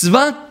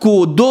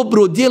 svako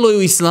dobro djelo je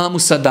u islamu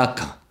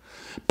sadaka.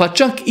 Pa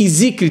čak i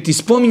zikriti,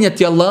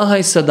 spominjati Allaha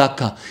je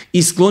sadaka,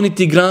 i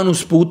skloniti granu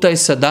s puta je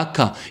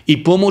sadaka,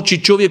 i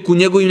pomoći čovjeku u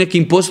njegovim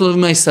nekim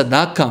poslovima je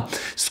sadaka,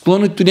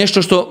 skloniti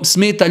nešto što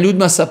smeta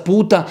ljudima sa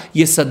puta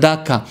je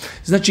sadaka.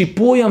 Znači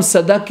pojam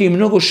sadake je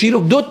mnogo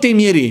širok do te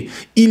mjere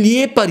i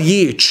lijepa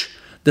riječ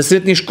da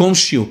sretneš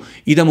komšiju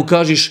i da mu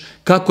kažeš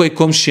kako je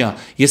komšija,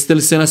 jeste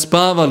li se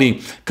naspavali,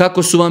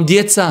 kako su vam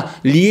djeca,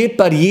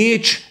 lijepa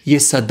riječ je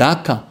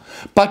sadaka.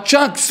 Pa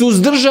čak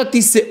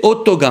suzdržati se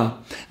od toga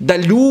da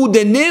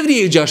ljude ne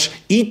vrijeđaš,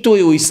 i to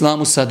je u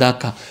islamu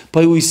sadaka.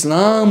 Pa je u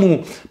islamu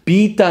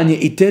pitanje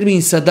i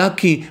termin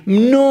sadaki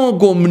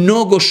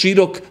mnogo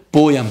širok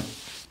pojam.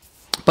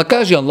 Pa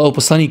kaže Allahov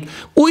poslanik,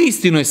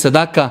 uistinu je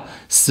sadaka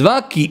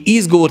svaki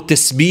izgovor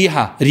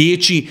tesbiha,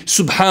 riječi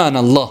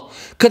subhanallah.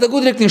 Kada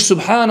god rekneš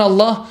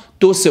subhanallah,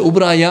 to se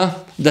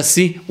ubraja da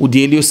si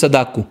udjelio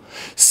sadaku.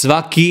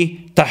 Svaki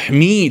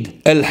tahmid,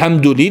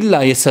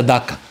 elhamdulillah je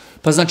sadaka.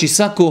 Pa znači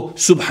svako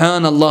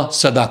subhanallah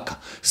sadaka.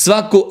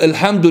 Svako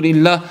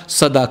elhamdulillah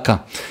sadaka.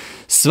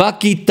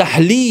 Svaki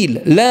tahlil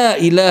la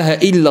ilaha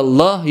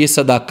illallah je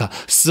sadaka.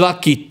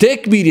 Svaki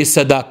tekbir je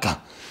sadaka.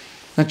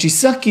 Znači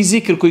svaki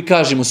zikr koji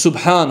kažemo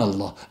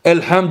subhanallah,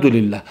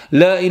 elhamdulillah,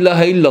 la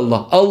ilaha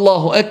illallah,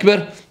 Allahu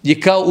ekber je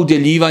kao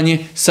udjeljivanje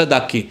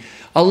sadake.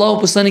 Allahov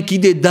poslanik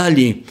ide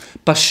dalje,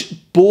 pa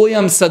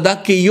pojam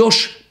sadake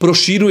još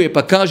proširuje,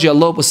 pa kaže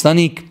Allahov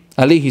poslanik,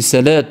 alejhi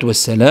salatu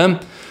vesselam,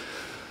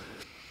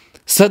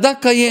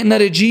 sadaka je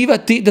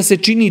naređivati da se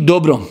čini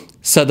dobro,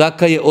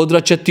 sadaka je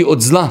odvraćati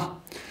od zla.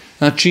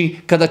 Znači,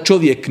 kada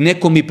čovjek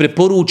nekom mi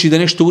preporuči da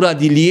nešto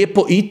uradi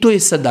lijepo, i to je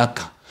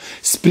sadaka.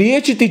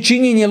 Spriječiti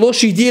činjenje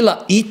loših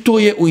dijela, i to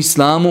je u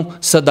islamu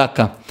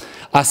sadaka.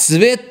 A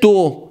sve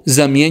to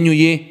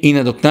zamjenjuje i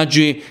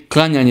nadoknađuje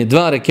klanjanje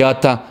 2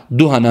 rekata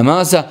duha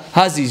namaza.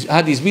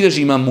 Hadis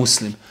bilježi Imam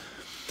Muslim.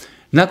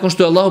 Nakon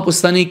što je Allahov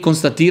poslanik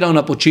konstatirao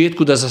na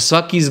početku da za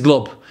svaki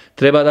zglob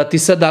treba dati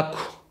sadaku,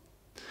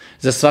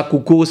 za svaku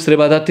kost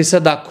treba dati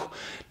sadaku.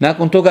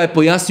 Nakon toga je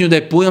pojasnio da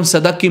je pojam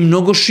sadake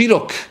mnogo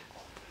širok.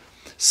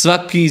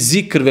 Svaki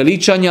zikr,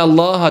 veličanje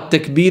Allaha,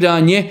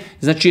 tekbiranje,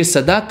 znači je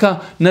sadaka,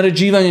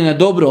 naređivanje na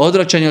dobro,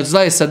 odvraćanje od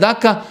zla je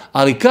sadaka,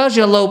 ali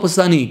kaže Allahov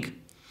poslanik,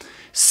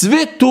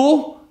 sve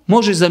to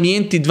može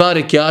zamijeniti 2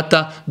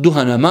 rekata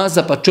duha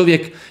namaza, pa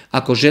čovjek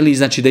ako želi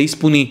znači da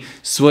ispuni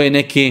svoje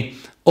neke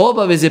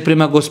obaveze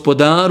prema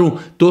gospodaru,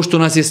 to što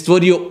nas je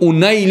stvorio u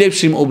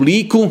najljepšem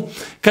obliku,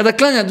 kada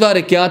klanja 2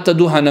 rekata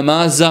duha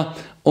namaza,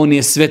 on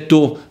je sve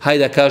to,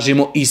 hajde da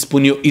kažemo,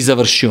 ispunio i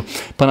završio.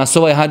 Pa nas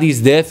ovaj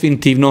hadis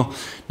definitivno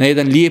na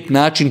jedan lijep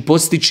način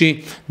postiče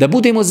da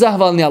budemo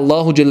zahvalni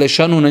Allahu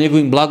dželešanu na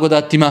njegovim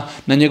blagodatima,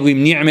 na njegovim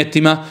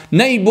ni'metima.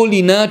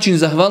 Najbolji način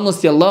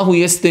zahvalnosti Allahu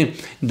jeste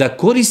da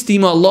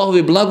koristimo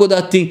Allahove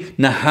blagodati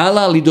na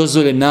halal i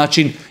dozvoljen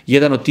način.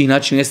 Jedan od tih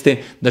načina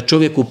jeste da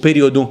čovjek u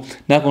periodu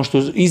nakon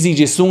što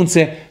iziđe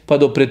sunce pa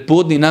do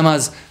predpodni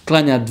namaz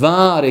klanja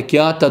 2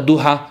 rekata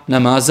duha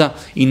namaza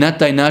i na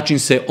taj način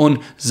se on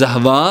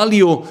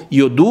zahvalio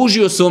i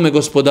odužio svome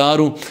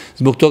gospodaru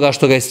zbog toga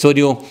što ga je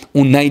stvorio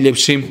u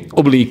najljepšem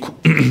obliku.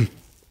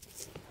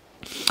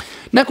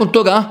 Nakon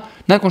toga,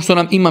 nakon što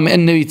nam Imam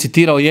En-Nevi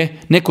citirao je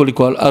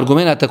nekoliko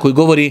argumenata koji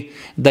govori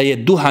da je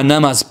duha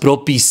namaz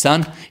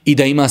propisan i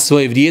da ima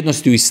svoje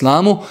vrijednosti u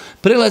islamu,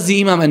 prelazi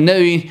Imam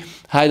En-Nevi,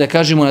 hajde da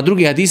kažemo, na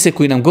druge hadise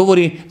koji nam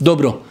govori,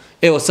 dobro,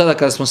 evo sada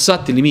kada smo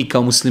shvatili mi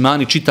kao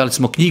muslimani, čitali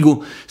smo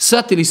knjigu,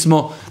 shvatili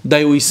smo da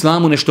je u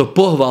islamu nešto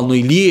pohvalno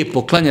i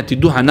lijepo klanjati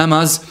duha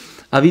namaz,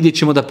 a vidjet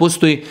ćemo da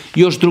postoji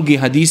još drugi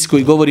hadis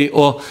koji govori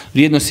o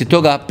vrijednosti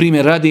toga.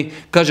 Primjer radi,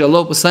 kaže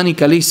Allahov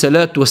poslanik alejhi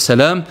salatu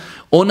vesselam,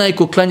 onaj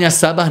ko klanja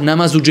sabah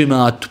namaz u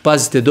džematu.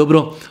 Pazite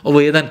dobro, ovo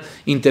je jedan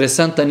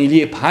interesantan i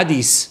lijep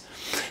hadis.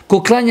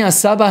 Ko klanja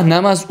sabah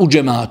namaz u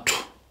džematu,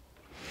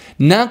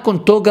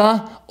 nakon toga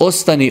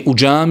ostane u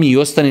džamiji i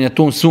ostane na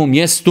tom svom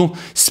mjestu,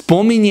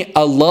 spominje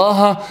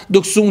Allaha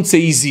dok sunce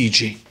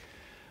iziđe.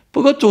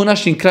 Pogotovo u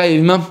našim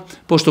krajevima,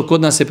 pošto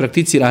kod nas se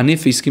prakticira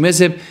hanefijski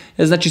mezheb,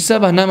 znači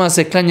sabah namaz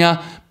se klanja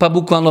pa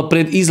bukvalno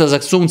pred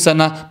izlazak sunca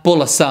na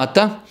pola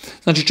sata.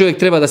 Znači čovjek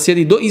treba da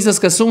sjedi do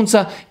izlaska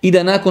sunca i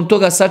da nakon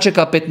toga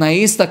sačeka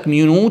 15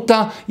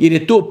 minuta, jer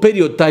je to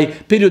period, taj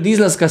period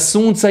izlaska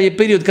sunca je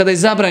period kada je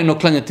zabranjeno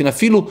klanjati na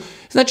filu.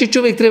 Znači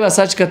čovjek treba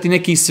sačekati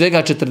nekih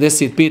svega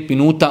 45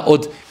 minuta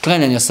od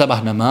klanjanja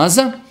sabah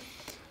namaza.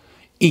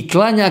 I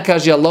klanja,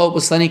 kaže Allahov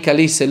poslanik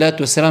alejhi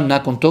salatu vesselam,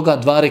 nakon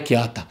toga 2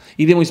 rekata.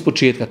 Idemo iz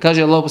početka.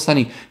 Kaže Allahov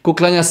poslanik, ko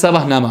klanja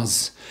sabah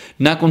namaz,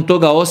 nakon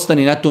toga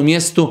ostane na tom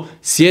mjestu,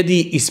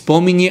 sjedi i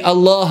spominje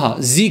Allaha,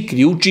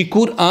 zikri, uči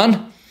Kur'an.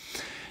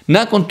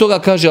 Nakon toga,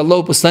 kaže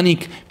Allahov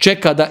poslanik,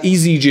 čeka da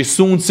iziđe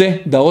sunce,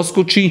 da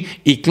oskoči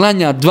i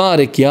klanja 2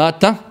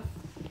 rekata.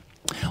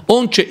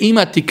 On će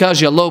imati,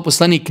 kaže Allahov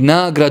poslanik,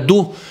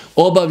 nagradu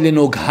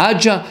obavljenog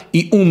hadža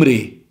i umre.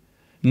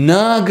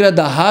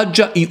 Nagrada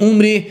hadža i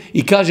umre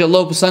i kaže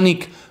Allahov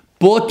poslanik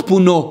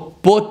potpuno.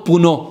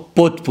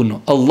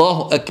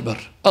 Allahu ekber,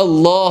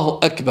 Allahu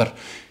ekber.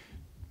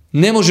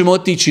 Ne možemo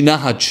otići na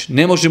hadž,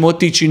 ne možemo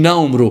otići na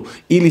umru,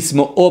 ili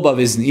smo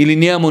obavezni, ili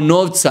nemamo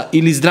novca,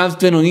 ili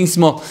zdravstveno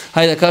nismo,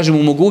 hajde da kažemo,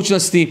 u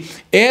mogućnosti.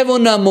 Evo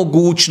nam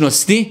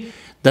mogućnosti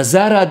da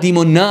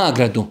zaradimo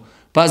nagradu.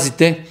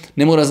 Pazite,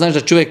 ne mora znači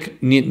da čovjek,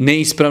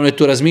 neispravno je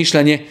to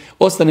razmišljanje,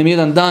 ostane mi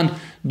jedan dan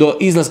do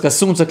izlaska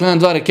sunca, klanjam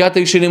 2 rekata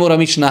i više ne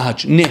moram ići na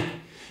hadž. Ne,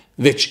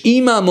 već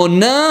imamo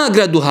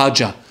nagradu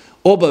hadža.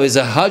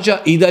 Obaveza hadža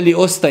i dalje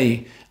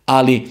ostaje,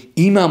 ali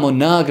imamo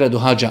nagradu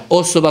hadža.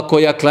 Osoba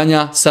koja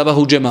klanja sabah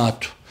u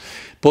džematu,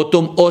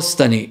 potom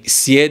ostane,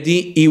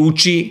 sjedi i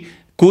uči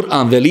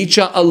Kur'an,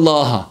 veliča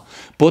Allaha.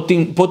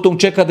 Potom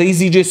čeka da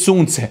iziđe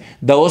sunce,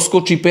 da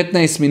oskoči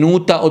 15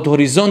 minuta od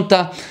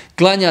horizonta,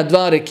 klanja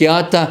 2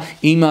 rekata,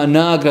 ima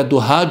nagradu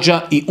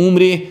hadža i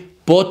umre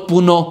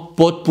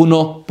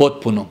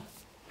potpuno.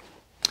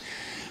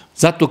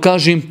 Zato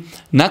kažem,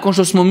 nakon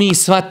što smo mi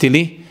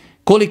shvatili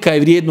kolika je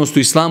vrijednost u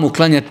islamu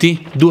klanjati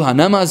duha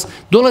namaz,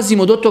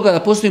 dolazimo do toga da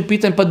postavim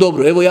pitanje, pa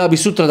dobro, evo ja bi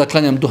sutra da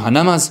klanjam duha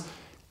namaz,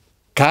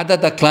 kada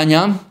da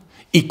klanjam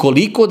i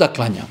koliko da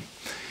klanjam.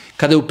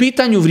 Kada je u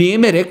pitanju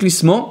vrijeme, rekli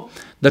smo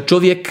da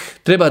čovjek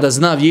treba da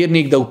zna,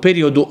 vjernik, da u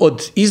periodu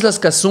od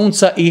izlaska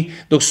sunca i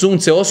dok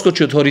sunce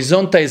oskoči od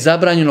horizonta je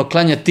zabranjeno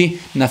klanjati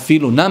na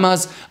filu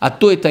namaz, a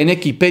to je taj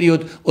neki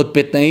period od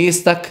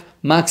 15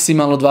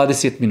 maksimalno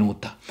 20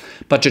 minuta.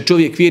 Pa će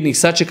čovjek vjernik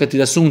sačekati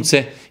da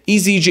sunce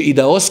iziđe i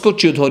da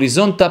oskoči od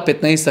horizonta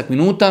 15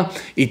 minuta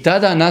i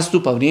tada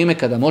nastupa vrijeme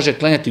kada može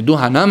klanjati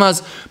duha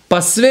namaz,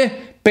 pa sve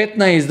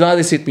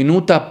 15-20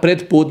 minuta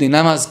pred podni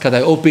namaz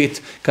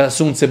kada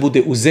sunce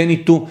bude u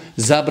zenitu,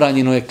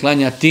 zabranjeno je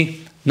klanjati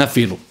na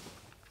filu.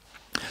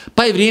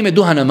 Pa je vrijeme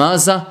duha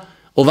namaza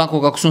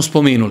ovako kako smo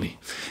spomenuli.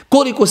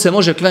 Koliko se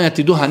može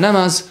klanjati duha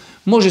namaz?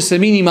 Može se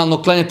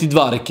minimalno klanjati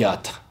 2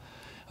 rekiata.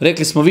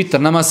 Rekli smo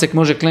vitr namaz se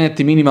može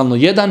klanjati minimalno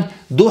 1,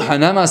 duha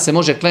namaz se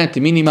može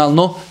klanjati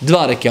minimalno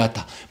 2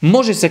 rekiata.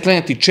 Može se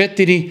klanjati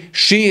 4,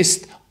 6,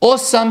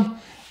 8.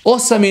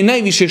 8 je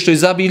najviše što je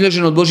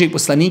zabilježeno od Božijeg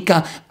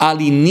poslanika,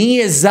 ali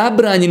nije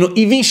zabranjeno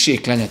i više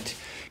klanjati.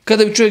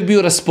 Kada bi čovjek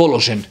bio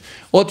raspoložen,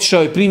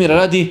 otišao je primjera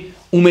radi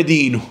u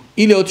Medinu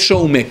ili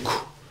otišao u Meku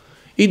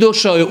i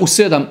došao je u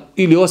 7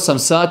 ili 8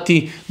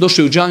 sati,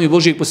 došao je u džamiju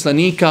Božijeg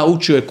poslanika,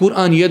 učio je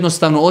Kur'an i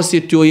jednostavno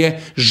osjetio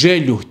je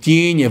želju,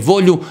 htjenje,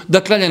 volju da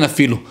klanja na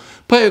filu.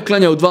 Pa je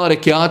klanjao 2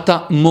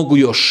 rekiata, mogu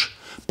još.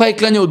 Pa je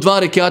klanjao 2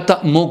 rekiata,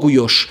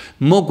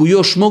 mogu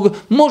još.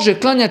 Može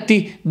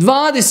klanjati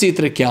 20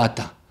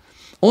 rekiata.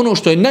 Ono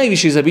što je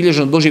najviše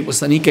zabilježeno od Božijeg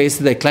poslanika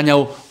jeste da je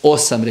klanjao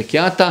 8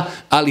 rekiata,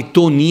 ali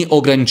to nije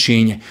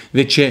ograničenje,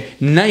 već je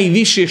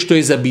najviše što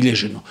je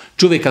zabilježeno.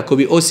 Čovjek ako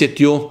bi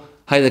osjetio,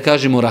 hajde da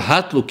kažemo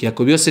rahatluk,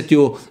 ako bi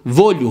osjetio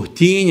volju,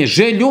 htjenje,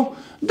 želju,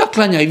 da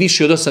klanja i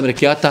više od 8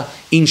 rekiata,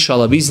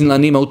 inšala biznila,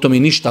 nema u tome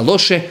ništa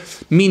loše.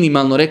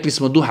 Minimalno, rekli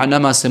smo, duha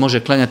namaz se može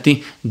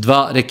klanjati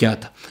 2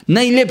 rekiata.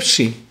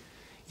 Najljepši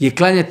je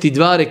klanjati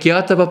 2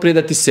 rekiata pa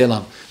predati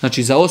selam.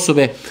 Znači za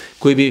osobe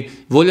koji bi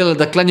voljela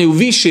da klanjaju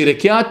više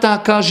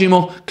rekiata,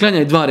 kažemo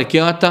klanjaj 2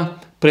 rekiata,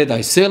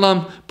 predaj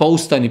selam, pa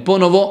ustani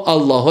ponovo,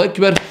 Allahu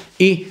ekber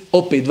i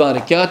opet 2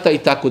 rekiata i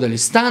tako dalje.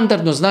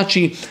 Standardno,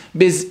 znači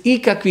bez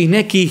ikakvih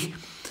nekih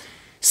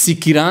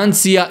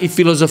sikirancija i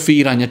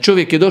filozofiranja.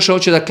 Čovjek je došao,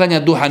 hoće da klanja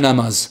duha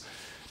namaz.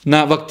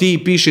 Na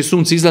vaktiji piše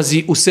sunce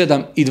izlazi u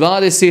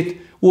 7:20,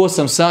 u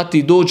 8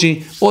 sati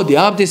dođi, odi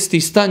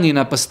abdesti, stani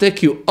na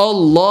pastekiju,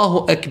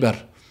 Allahu ekber.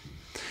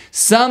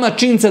 Sama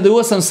činjenica da je u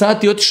 8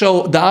 sati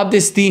otišao da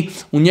abdesti,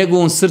 u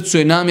njegovom srcu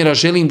je namjera,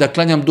 želim da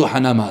klanjam duha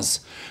namaz.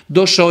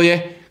 Došao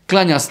je,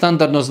 klanja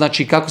standardno,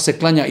 znači kako se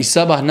klanja i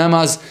sabah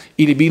namaz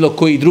ili bilo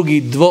koji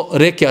drugi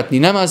dvorekiatni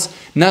namaz.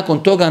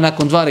 Nakon toga,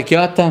 nakon 2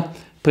 rekiata,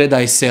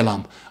 predaj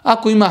selam.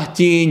 Ako ima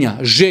htjenja,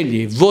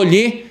 želje,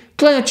 volje,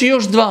 klanja će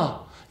još 2,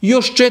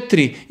 još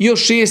 4,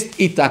 još 6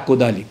 i tako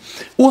dalje.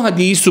 U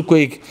hadisu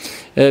kojeg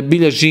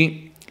bilježi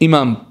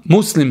imam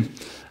Muslim,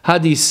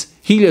 hadis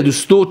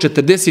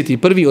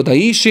 1141 od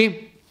Aiše,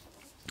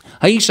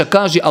 Aiša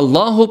kaže,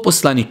 Allahu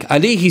poslanik,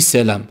 alejhi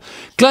selam,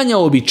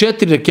 klanjao bi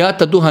 4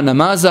 rekiata duha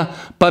namaza,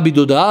 pa bi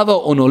dodavao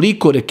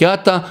onoliko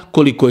rekiata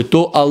koliko je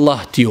to Allah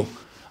htio.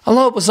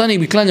 Allahu poslanik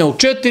bi klanjao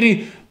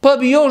 4, pa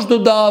bi još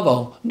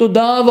dodavao.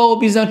 Dodavao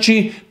bi,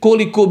 znači,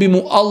 koliko bi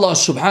mu Allah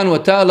subhanahu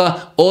wa ta'ala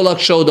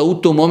olakšao da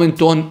u tom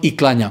momentu on i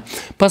klanja.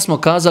 Pa smo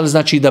kazali,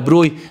 znači, da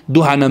broj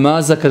duha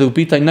namaza, kada je u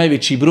pitanju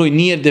najveći broj,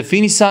 nije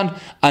definisan,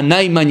 a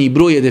najmanji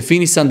broj je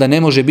definisan da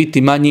ne može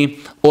biti manji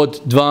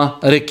od 2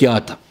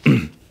 rekiata.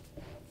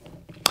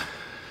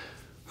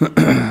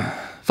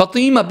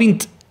 Fatima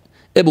bint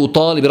Ebu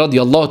Talib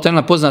radijallahu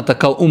ta'ala, poznata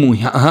kao Umu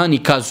Hani,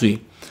 kazuje: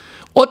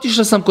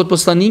 otišla sam kod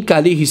poslanika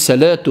alejhi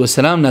salatu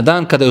wasalam na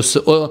dan kada je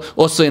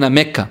osvojena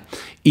Meka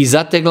i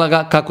zategla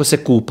ga kako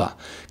se kupa.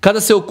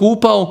 Kada se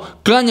okupao,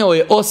 klanjao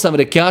je 8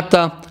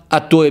 rekiata, a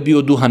to je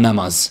bio duha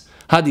namaz.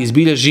 Hadis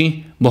bilježi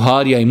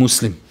Buharija i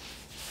Muslim.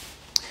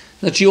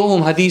 Znači u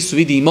ovom hadisu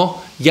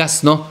vidimo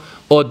jasno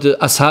od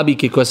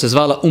ashabike koja se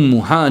zvala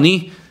Ummu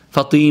Hani,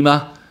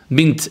 Fatima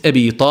bint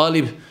Ebi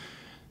Talib,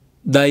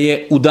 da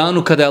je u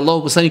danu kada je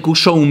Allahov poslanik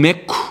ušao u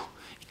Meku,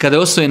 kada je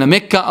osvojena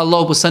Meka,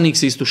 Allahov poslanik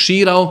se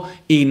istuširao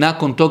i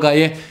nakon toga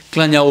je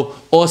klanjao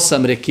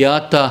 8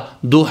 rekiata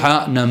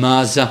duha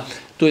namaza.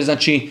 To je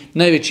znači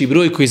najveći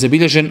broj koji je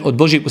zabilježen od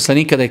Božijeg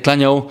poslanika da je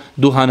klanjao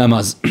duha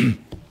namaz.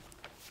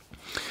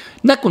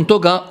 Nakon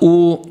toga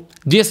u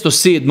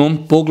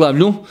 207.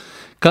 poglavlju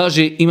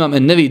kaže Imam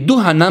En-Nevi,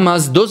 duha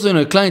namaz dozvoljeno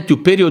je klanjati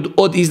u period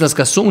od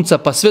izlaska sunca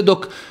pa sve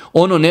dok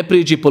ono ne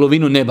prijeđe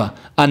polovinu neba,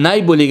 a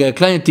najbolje ga je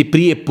klanjati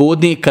prije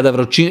podne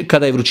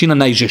kada je vrućina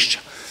najžešća.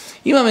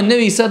 Imam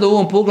En-Nevi sada u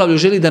ovom poglavlju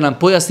želi da nam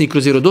pojasni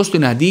kroz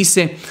vjerodostojne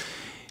hadise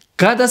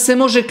kada se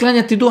može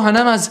klanjati duha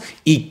namaz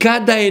i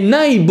kada je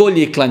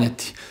najbolje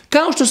klanjati.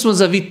 Kao što smo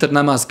za vitr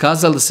namaz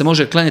kazali da se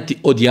može klanjati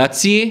od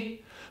jacije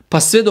pa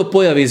sve do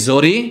pojave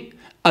zori,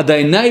 a da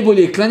je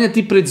najbolje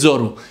klanjati pred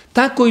zoru.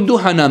 Tako i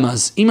duha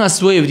namaz ima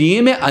svoje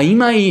vrijeme, a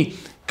ima i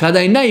kada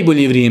je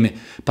najbolje vrijeme.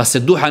 Pa se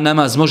duha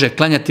namaz može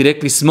klanjati,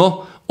 rekli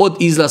smo, od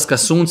izlaska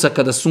sunca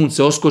kada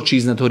sunce oskoči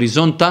iznad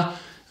horizonta,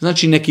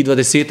 znači neki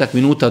 20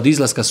 minuta od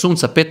izlaska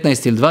sunca,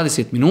 15 ili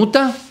 20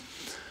 minuta,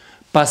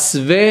 pa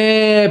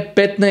sve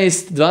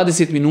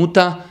 15-20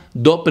 minuta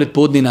do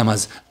predpodni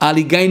namaz.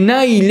 Ali ga je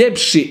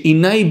najljepši i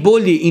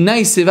najbolji i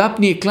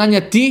najsevapnije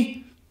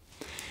klanjati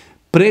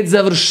pred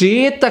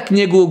završetak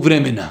njegovog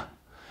vremena.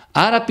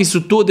 Arapi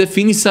su to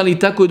definisali i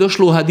tako je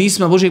došlo u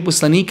hadisma Božeg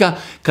poslanika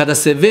kada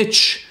se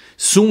već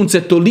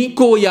sunce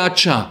toliko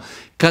ojača,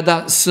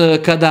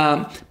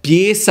 kada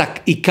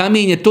pijesak i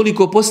kamenje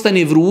toliko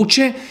postane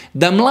vruće,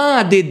 da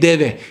mlade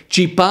deve,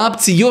 čiji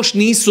papci još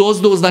nisu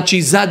ozdol,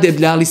 znači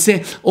zadebljali se,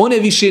 one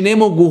više ne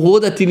mogu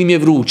hodati ili im je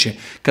vruće.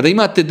 Kada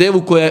imate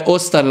devu koja je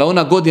ostarila,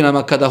 ona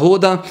godinama kada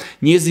hoda,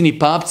 njezini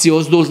papci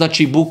ozdol,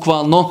 znači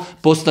bukvalno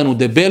postanu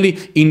debeli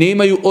i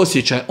nemaju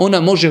osjećaj.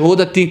 Ona može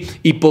hodati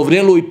i po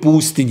vreloj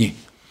pustinji.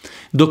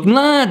 Dok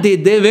mlade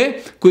deve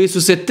koje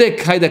su se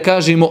tek, hajde da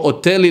kažemo,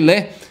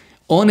 otelile,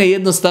 one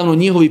jednostavno,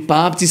 njihovi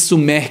papci su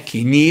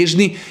mehki,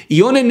 nježni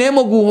i one ne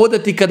mogu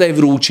hodati kada je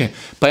vruće.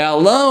 Pa je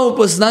Allahov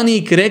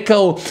poslanik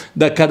rekao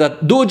da kada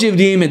dođe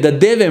vrijeme da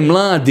deve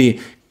mladi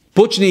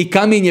počne i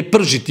kamenje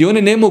pržiti,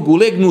 one ne mogu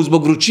legnu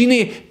zbog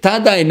vrućine,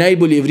 tada je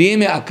najbolje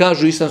vrijeme, a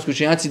kažu islamski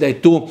učenjaci da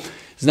je to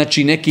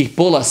znači nekih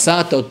pola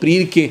sata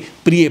otprilike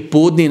prije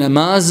podne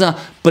namaza,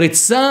 pred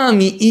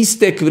sami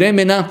istek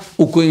vremena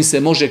u kojem se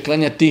može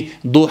klanjati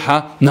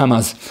duha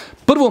namaz.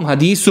 Prvom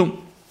hadisu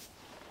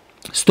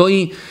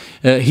stoji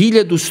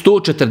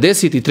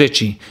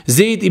 1143.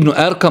 Zaid ibn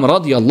Arkam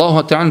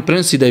radijallahu ta'ala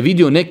prenosi da je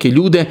vidio neke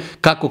ljude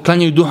kako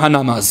klanjaju duha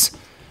namaz.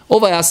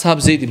 Ovaj ashab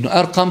Zaid ibn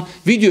Arkam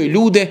vidio je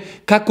ljude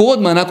kako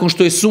odmah nakon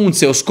što je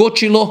sunce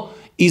oskočilo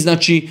i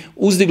znači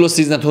uzdiglo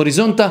se iznad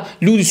horizonta,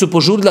 ljudi su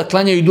požurili da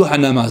klanjaju duha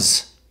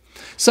namaz.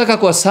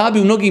 Svakako ashabi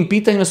u mnogim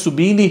pitanjima su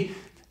bili,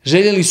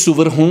 željeli su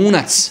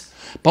vrhunac.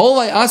 Pa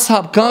ovaj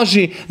ashab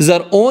kaže,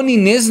 zar oni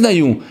ne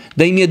znaju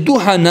da im je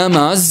duha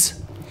namaz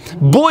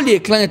bolje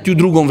klanjati u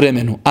drugom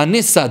vremenu, a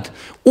ne sad.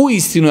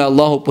 Uistinu je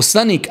Allahov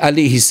poslanik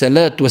alejhi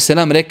salatu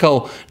vesselam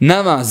rekao,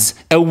 namaz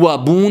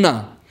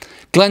evabuna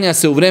klanja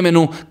se u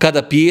vremenu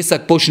kada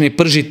pijesak počne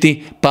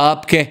pržiti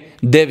papke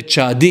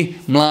devčadi,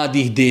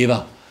 mladih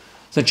deva.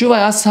 Znači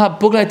ovaj ashab,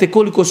 pogledajte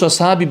koliko su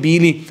ashabi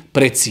bili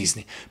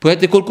precizni.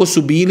 Pogledajte koliko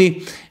su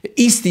bili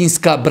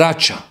istinska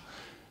braća.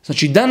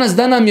 Znači danas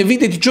da nam je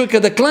vidjeti čovjeka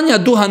da klanja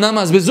duha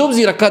namaz bez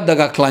obzira kad da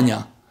ga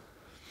klanja.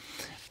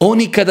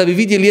 Oni kada bi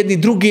vidjeli jedni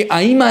drugi,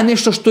 a ima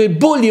nešto što je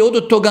bolje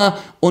od toga,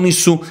 oni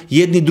su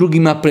jedni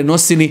drugima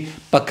prenosili,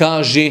 pa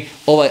kaže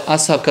ovaj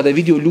ashab kada je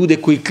vidio ljude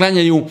koji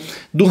klanjaju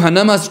duha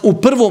namaz u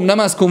prvom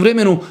namaskom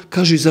vremenu,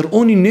 kaže, zar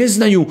oni ne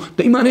znaju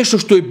da ima nešto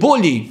što je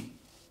bolji?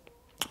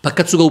 Pa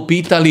kad su ga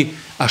upitali,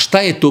 a šta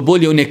je to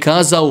bolje, on je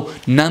kazao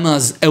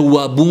namaz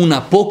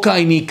evabuna,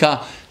 pokajnika,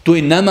 to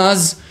je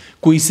namaz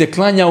koji se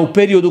klanja u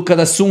periodu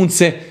kada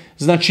sunce,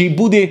 znači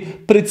bude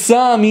pred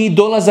sami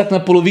dolazak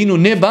na polovinu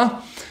neba,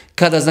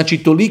 kada znači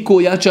toliko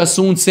ojača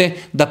sunce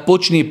da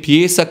počne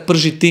pijesak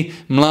pržiti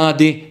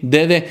mlade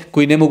deve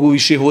koji ne mogu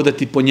više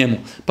hodati po njemu.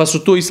 Pa su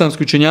to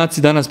islamski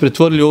učenjaci danas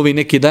pretvorili ove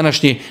neke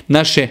današnje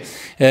naše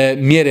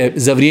mjere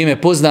za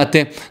vrijeme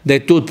poznate, da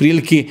je to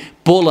otprilike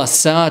pola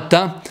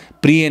sata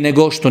prije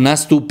nego što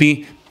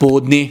nastupi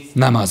podni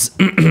namaz.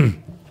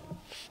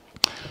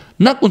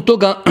 Nakon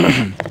toga,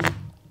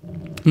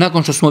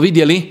 nakon što smo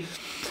vidjeli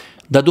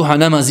da duha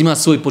namaz ima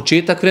svoj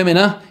početak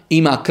vremena,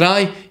 ima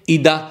kraj i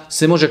da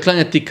se može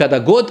klanjati kada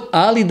god,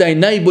 ali da je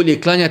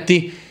najbolje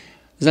klanjati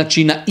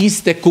znači na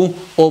isteku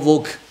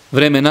ovog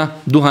vremena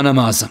duha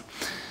namaza.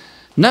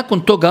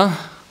 Nakon toga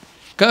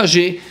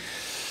kaže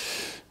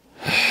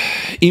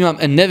Imam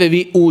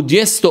En-Nevevi u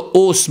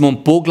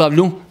 208.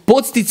 poglavlju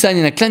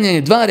podsticanje na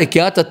klanjanje 2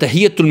 rekata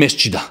tahijetul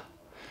mesčida.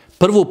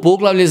 Prvo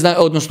poglavlje,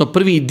 odnosno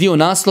prvi dio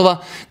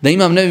naslova, da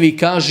Imam Nevevi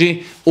kaže,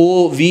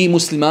 o vi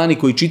muslimani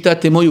koji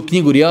čitate moju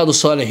knjigu Rijadu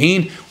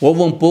Salihin, u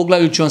ovom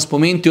poglavlju ću vam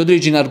spomenuti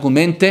određene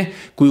argumente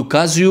koji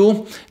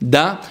ukazuju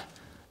da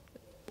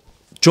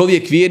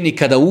čovjek vjernik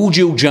kada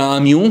uđe u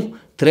džamiju,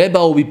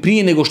 trebao bi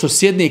prije nego što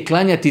sjedne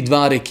klanjati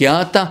 2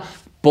 rekata,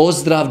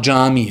 pozdrav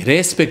džamiji,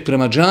 respekt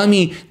prema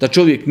džamiji, da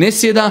čovjek ne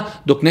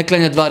sjeda dok ne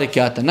klanja 2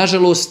 rekata.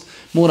 Nažalost,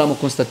 moramo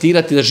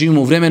konstatirati da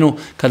živimo u vremenu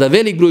kada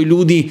velik broj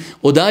ljudi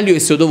odaljuje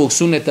se od ovog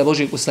sunneta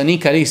Božeg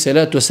poslanika,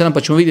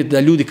 pa ćemo vidjeti da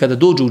ljudi kada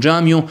dođu u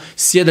džamiju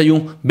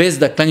sjedaju bez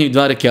da klanjaju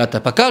 2 rekata.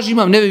 Pa kaže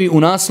Imam Nevevi u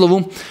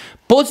naslovu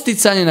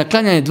podsticanje na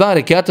klanjanje 2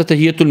 rekata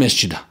tahijetul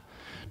mesčida.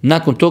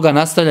 Nakon toga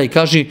nastavlja i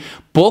kaže,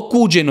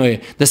 pokuđeno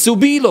je da se u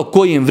bilo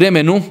kojem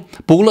vremenu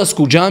po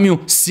ulasku u džamiju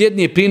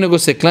sjedne prije nego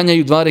se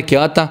klanjaju 2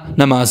 rekata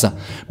namaza.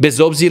 Bez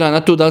obzira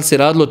na to da li se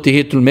radilo o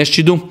tahijetul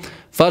mesčidu,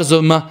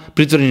 farzovima,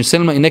 pritvrđenju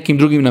selma i nekim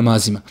drugim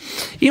namazima.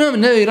 Imam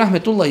Nevevi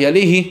rahmetullahi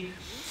alejhi,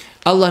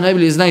 Allah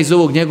najbolje zna iz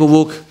ovog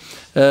njegovog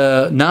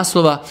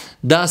naslova,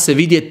 da se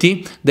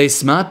vidjeti da je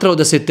smatrao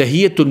da se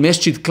tahijetul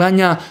mesčid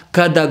klanja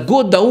kada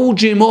god da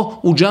uđemo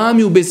u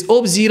džamiju bez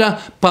obzira,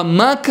 pa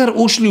makar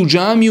ušli u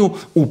džamiju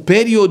u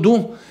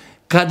periodu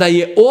kada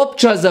je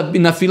opća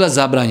nafila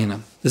zabranjena.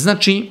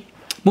 Znači,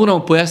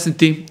 moramo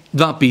pojasniti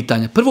 2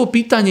 pitanja. Prvo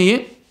pitanje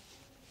je,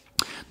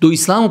 da u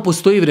islamu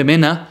postoji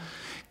vremena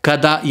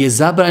kada je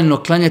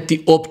zabranjeno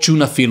klanjati opću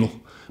nafilu.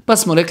 Pa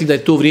smo rekli da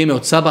je to vrijeme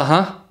od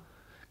sabaha,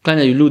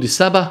 klanjaju ljudi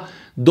sabah,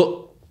 do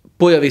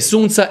pojave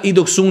sunca i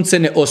dok sunce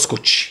ne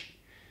oskoči.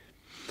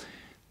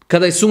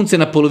 Kada je sunce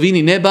na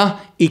polovini neba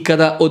i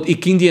kada od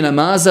ikindije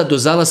namaza do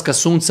zalaska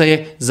sunca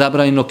je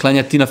zabranjeno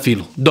klanjati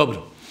nafilu.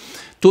 Dobro.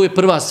 To je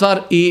prva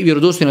stvar i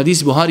vjerodostojni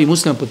hadisi Buhari i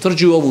Muslima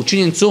potvrđuju ovu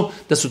činjenicu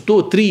da su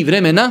to 3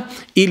 vremena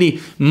ili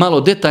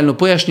malo detaljno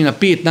pojašnjena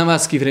 5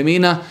 namazskih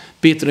vremena,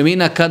 5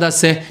 vremena kada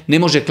se ne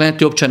može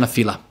klanjati opća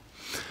nafila.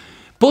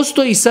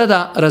 Postoji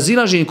sada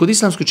razilaženje kod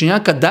islamskih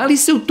učenjaka da li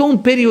se u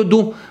tom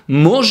periodu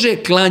može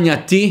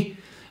klanjati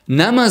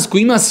namaz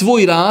koji ima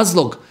svoj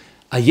razlog,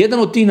 a jedan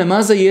od tih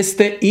namaza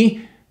jeste i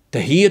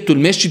tahijetul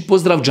mesdžid,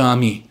 pozdrav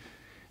džamiji.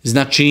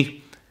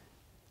 Znači,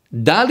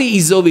 da li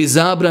iz ove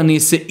zabrane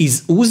se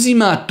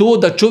izuzima to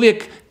da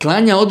čovjek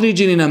klanja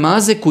određene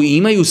namaze koji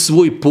imaju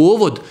svoj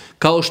povod,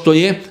 kao što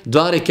je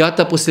 2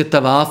 rekata poslije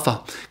tavafa,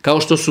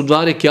 kao što su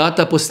 2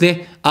 rekata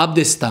poslije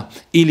abdesta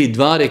ili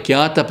 2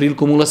 rekata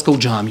prilikom ulaska u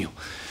džamiju.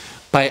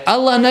 Pa je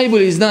Allah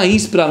najbolje zna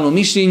ispravno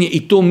mišljenje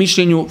i to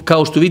mišljenju,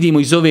 kao što vidimo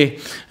iz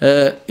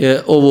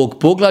ovog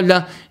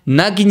poglavlja,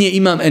 naginje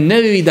Imam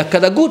en-Nevevi da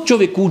kada god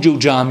čovjek uđe u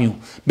džamiju,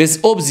 bez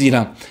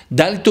obzira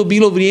da li to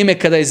bilo vrijeme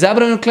kada je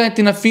zabranjeno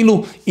klanjati na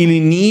filu ili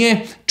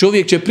nije,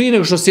 čovjek će prije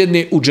nego što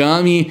sjedne u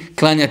džamiji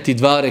klanjati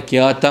 2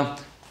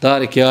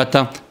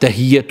 rekata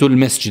tahijetul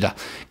mesdžida.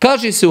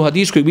 Kaže se u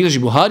hadisu koji bilježi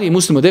Buhari i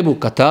Muslim od Ebu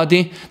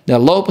Katade da je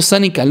Allahov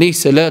poslanik alejhi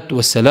salatu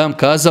vesselam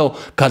kazao: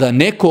 kada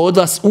neko od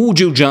vas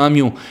uđe u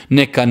džamiju,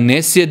 neka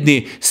ne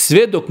sjedne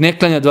sve dok ne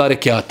klanja 2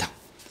 rekata.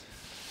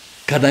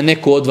 Kada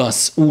neko od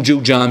vas uđe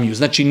u džamiju.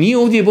 Znači nije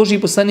ovdje Božji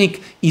poslanik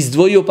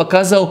izdvojio pa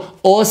kazao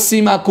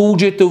osim ako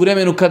uđete u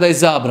vremenu kada je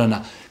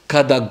zabrana.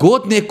 Kada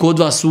god neko od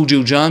vas uđe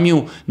u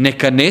džamiju,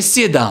 neka ne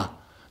sjeda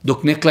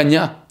dok ne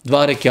klanja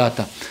 2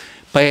 rekata.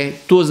 Pa je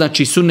to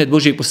znači sunnet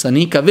Božjeg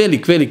poslanika.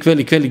 Velik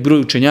broj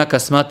učenjaka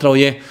smatrao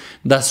je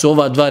da su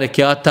ova 2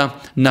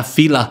 rekata na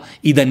fila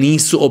i da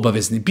nisu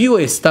obavezni. Bio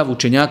je stav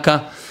učenjaka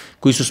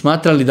koji su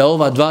smatrali da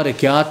ova 2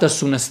 rekata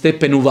su na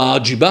stepenu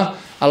vadžiba,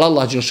 ali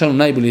Allah dželešanu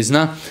najbolje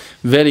zna.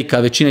 Velika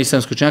većina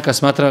islamskih učenjaka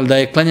smatrali da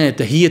je klanjanje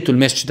tahijetul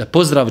mesdžida,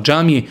 pozdrav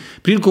džamije,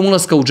 prilikom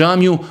ulaska u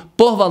džamiju,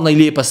 pohvalna i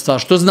lijepa stvar.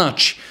 Što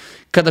znači?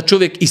 Kada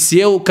čovjek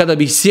kada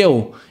bi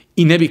sjeo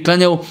i ne bi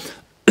klanjao,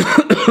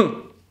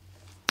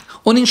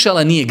 on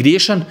inšala nije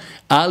griješan,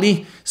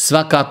 ali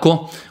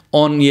svakako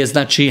on je,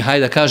 znači,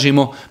 hajde da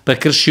kažemo,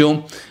 prekršio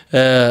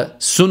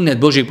sunnet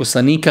Božjeg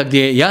poslanika, gdje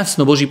je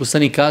jasno Božji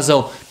poslanik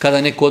kazao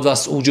kada neko od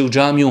vas uđe u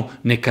džamiju,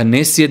 neka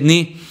ne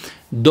sjedni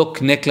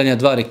dok ne klanja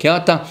 2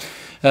 rekata.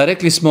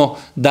 Rekli smo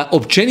da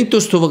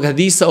općenitost ovog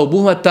hadisa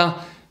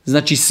obuhvata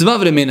znači sva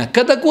vremena.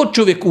 Kada god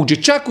čovjek uđe,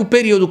 čak u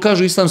periodu,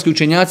 kažu islamski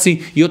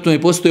učenjaci, i o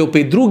tome postoje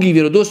opet drugi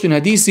vjerodostojni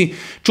hadisi,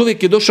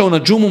 čovjek je došao na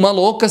džumu,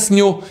 malo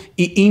okasnio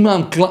i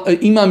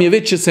imam je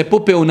već se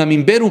popeo na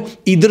minberu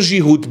i drži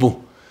hudbu.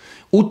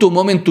 U tom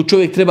momentu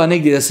čovjek treba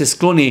negdje da se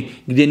skloni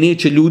gdje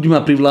neće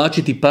ljudima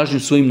privlačiti pažnju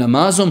svojim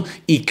namazom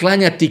i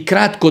klanjati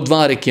kratko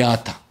 2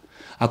 rekata.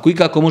 Ako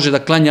ikako može da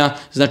klanja,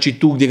 znači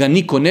tu gdje ga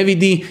niko ne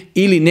vidi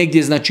ili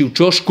negdje, znači u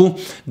čošku,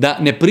 da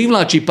ne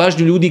privlači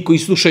pažnju ljudi koji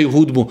slušaju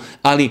hudbu.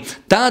 Ali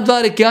ta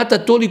 2 rekata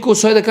toliko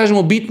su, da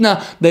kažemo,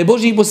 bitna da je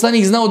Božji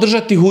poslanik znao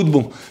držati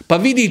hudbu. Pa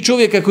vidi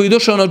čovjeka koji je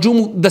došao na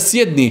džumu da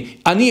sjedni,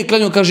 a nije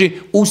klanjao, kaže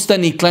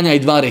ustani i klanjaj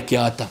 2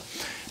 rekata.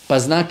 Pa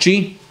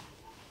znači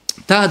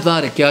ta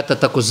 2 rekata,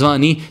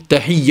 takozvani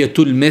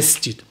tahijetul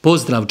mesdžid,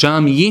 pozdrav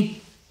džamiji,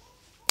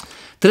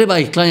 treba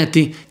ih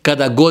klanjati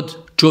kada god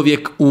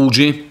čovjek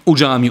uđe u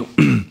džamiju.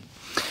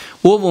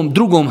 U ovom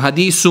drugom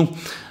hadisu,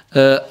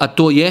 a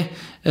to je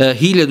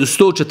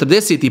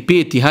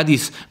 1145.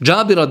 hadis,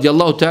 Džabir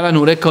radijallahu ta'ala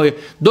anhu rekao je: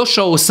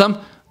 došao sam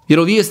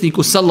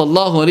vjerovjesniku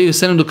sallallahu alejhi ve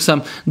sellem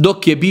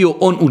dok je bio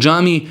on u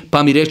džamiji,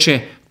 pa mi reče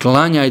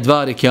klanjaj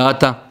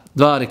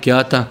 2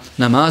 rekata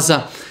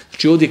namaza.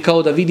 Znači ovdje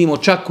kao da vidimo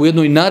čak u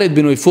jednoj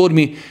naredbenoj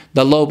formi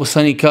da Allahov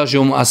poslanik kaže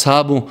ovom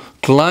ashabu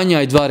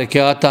klanjaj 2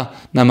 rekata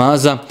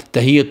namaza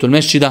tahijetul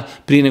mesdžida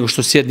prije nego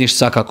što sjedneš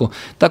svakako.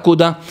 Tako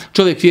da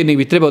čovjek vjernik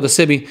bi trebao da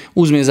sebi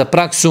uzme za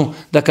praksu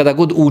da kada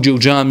god uđe u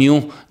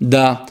džamiju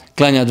da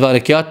klanja 2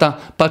 rekata,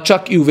 pa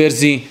čak i u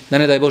verziji da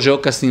ne daj Bože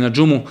okasni na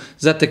džumu,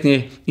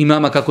 zatekne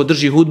imama kako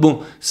drži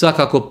hudbu,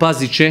 svakako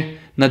pazit će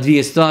na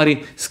 2 stvari,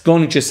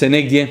 sklonit će se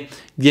negdje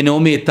gdje ne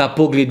ometa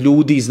pogled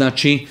ljudi,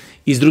 znači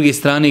i s druge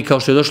strane, kao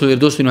što je došlo u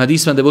vjerodostojnim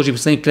hadisima, da je Božji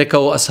poslanik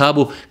rekao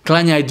ashabu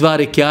klanjaj 2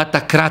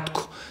 rekata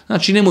kratko.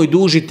 Znači nemoj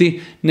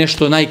dužiti,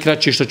 nešto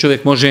najkraće što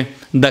čovjek može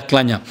da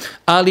klanja.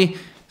 Ali,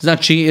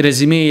 znači,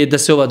 rezime je da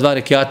se ova 2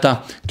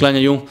 rekata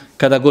klanjaju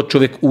kada god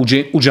čovjek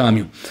uđe u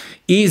džamiju.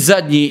 I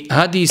zadnji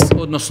hadis,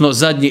 odnosno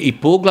zadnje i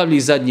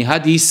poglavlje, zadnji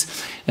hadis,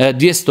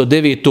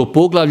 209.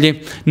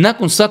 poglavlje,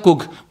 nakon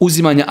svakog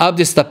uzimanja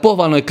abdesta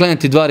pohvalno je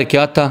klanjati 2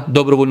 rekata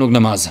dobrovoljnog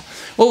namaza.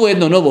 Ovo je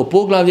jedno novo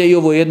poglavlje i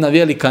ovo je jedna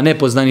velika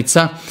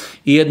nepoznanica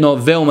i jedno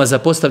veoma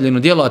zapostavljeno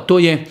djelo, a to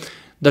je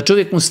da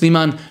čovjek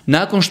musliman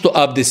nakon što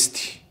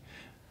abdesti,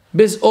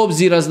 bez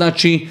obzira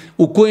znači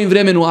u kojem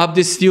vremenu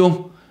abdestio,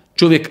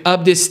 čovjek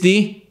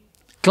abdesti,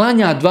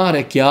 klanja 2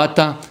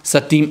 rekata sa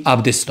tim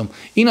abdestom.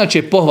 Inače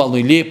je pohvalno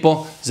i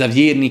lijepo za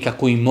vjernika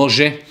koji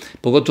može,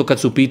 pogotovo kad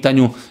su u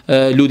pitanju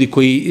ljudi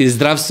koji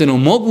zdravstveno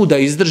mogu da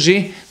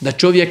izdrže, da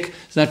čovjek,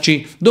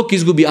 znači, dok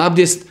izgubi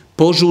abdest,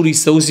 požuri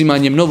sa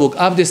uzimanjem novog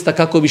abdesta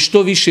kako bi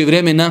što više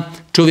vremena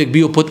čovjek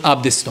bio pod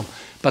abdestom.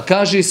 Pa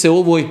kaže se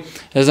u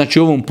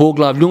ovom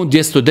poglavlju,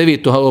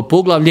 209.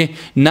 poglavlje,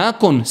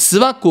 nakon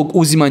svakog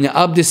uzimanja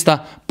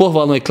abdesta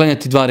pohvalno je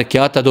klanjati 2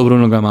 rekjata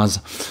dobrovoljnog namaza.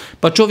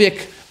 Pa čovjek,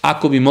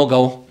 ako bi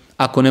mogao,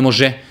 ako ne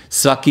može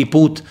svaki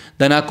put,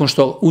 da nakon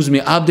što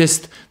uzme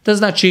abdest, da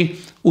znači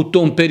u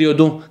tom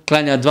periodu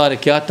klanja 2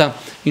 rekjata,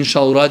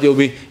 inšallah uradio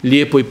bi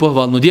lijepo i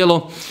pohvalno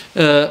djelo.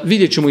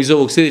 Vidjet ćemo iz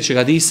ovog sljedećeg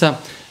hadisa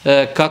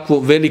kakvu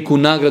veliku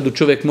nagradu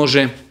čovjek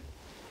može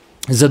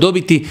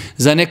zadobiti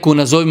za neku,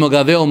 nazovimo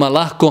ga, veoma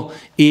lahko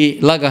i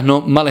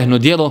lagano malehno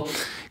djelo.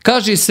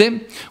 Kaže se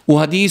u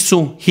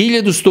hadisu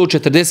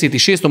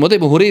 1146. od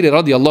Ebu Hureyre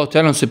radijallahu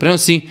ta'ala se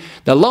prenosi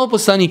da Allahov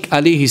poslanik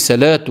alejhi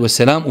salatu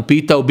vesselam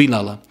upitao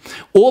Bilala: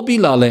 O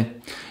Bilale,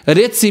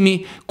 reci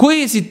mi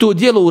koje si to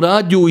djelo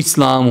uradio u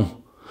islamu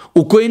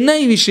u koje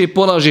najviše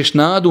polažeš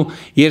nadu,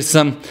 jer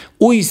sam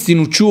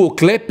uistinu čuo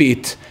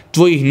klepet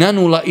tvojih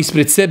nanula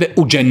ispred sebe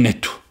u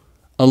džennetu.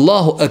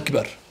 Allahu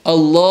akbar,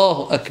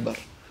 Allahu akbar.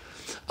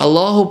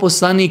 Allahov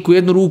poslanik u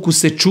jednu ruku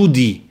se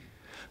čudi,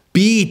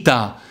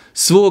 pita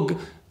svog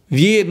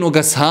vjernog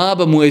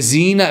ashaba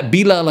muezina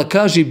Bilala,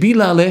 kaže: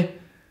 Bilale,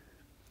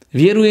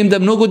 vjerujem da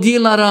mnogo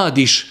djela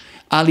radiš,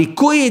 ali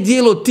koje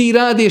djelo ti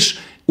radiš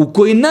u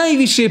koje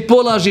najviše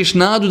polažeš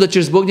nadu da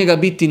ćeš zbog njega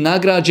biti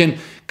nagrađen?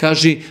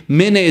 Kaže: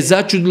 mene je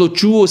začudilo,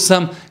 čuo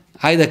sam,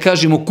 hajde da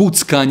kažemo,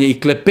 kuckanje i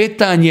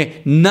klepetanje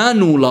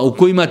nanula u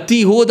kojima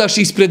ti hodaš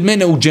ispred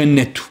mene u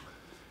džennetu.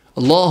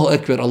 Allahu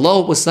ekber,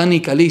 Allahu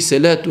poslanik alejhi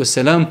salatu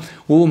vesselam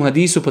u ovom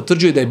hadisu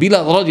potvrđuje da je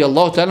Bilal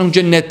radijallahu ta'ala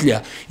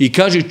džennetlija i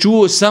kaže: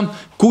 čuo sam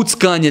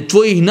kuckanje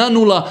tvojih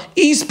nanula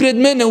ispred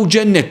mene u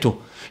džennetu.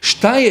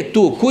 Šta je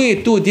to? Koje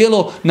je to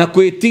djelo na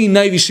koje ti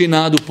najviše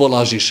nadu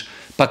polažiš?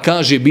 Pa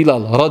kaže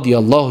Bilal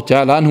radijallahu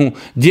ta'ala anhu: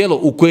 djelo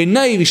u koje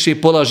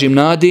najviše polažim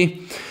nadi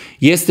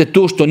jeste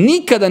to što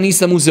nikada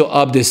nisam uzeo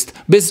abdest,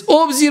 bez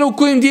obzira u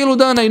kojem dijelu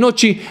dana i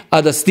noći,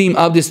 a da s tim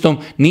abdestom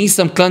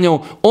nisam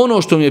klanjao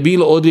ono što mi je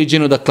bilo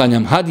određeno da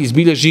klanjam. Hadis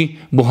bilježi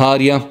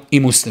Buharija i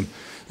Muslim.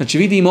 Znači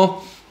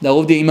vidimo da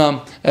ovdje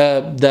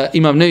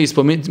imam nevi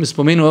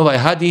spomenuo ovaj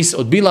hadis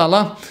od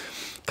Bilala,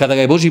 kada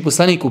ga je Božji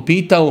poslanik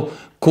upitao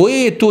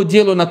koje je to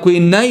djelo na koje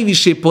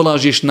najviše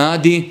polažeš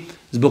nadi,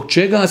 zbog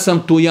čega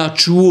sam to ja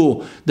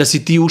čuo da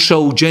si ti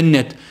ušao u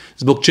džennet,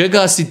 zbog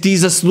čega si ti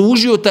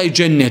zaslužio taj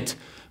džennet.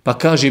 Pa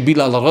kaže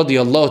Bilal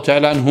radijallahu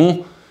ta'ala anhu: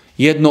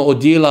 jedno od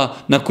dijela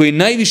na koje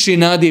najviše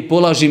nade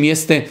polažim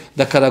jeste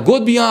da kada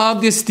god bi ja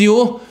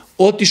abdestio,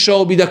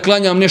 otišao bi da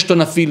klanjam nešto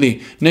na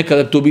fili.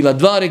 Nekada to bila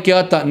 2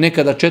 rekjata,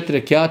 nekada 4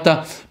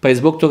 rekjata, pa je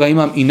zbog toga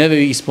imam i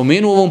Nevevi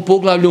ispomenuo u ovom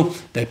poglavlju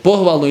da je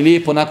pohvalno i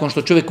lijepo nakon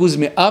što čovjek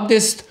uzme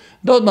abdest,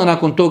 da odmah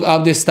nakon tog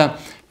abdesta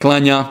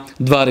klanja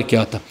 2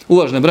 rekjata.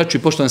 Uvažene braćo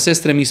i poštovane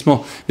sestre, mi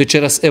smo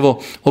večeras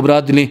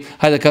obradili,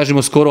 hajde da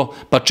kažemo skoro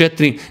pa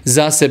 4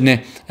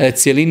 zasebne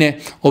cjeline.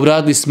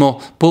 Obradili smo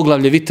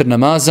poglavlje vitr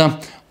namaza,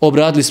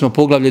 obradili smo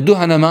poglavlje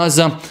duha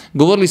namaza,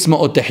 govorili smo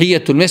o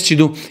tehijetul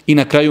mesčidu i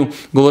na kraju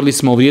govorili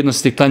smo o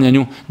vrijednosti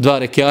klanjanju 2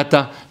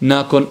 rekjata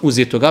nakon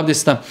uzetog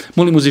abdesta.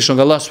 Molim uzvišnog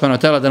Allah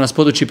subhanahu wa ta'ala da nas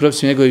poduči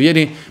propisima njegove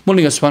vjeri.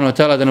 Molim ga subhanahu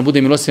wa ta'ala da nam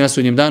bude milostiv na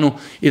sudnjem danu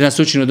i da nas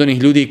učini od onih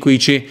ljudi koji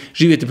će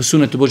živjeti po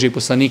sunnetu Božjeg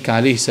poslanika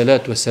alejhi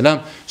salatu vesselam.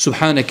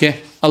 Subhaneke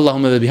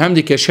Allahumma wa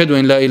bihamdike, ashhadu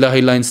an la ilaha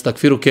illa anta,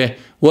 astaghfiruke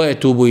wa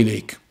atubu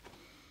ilejk.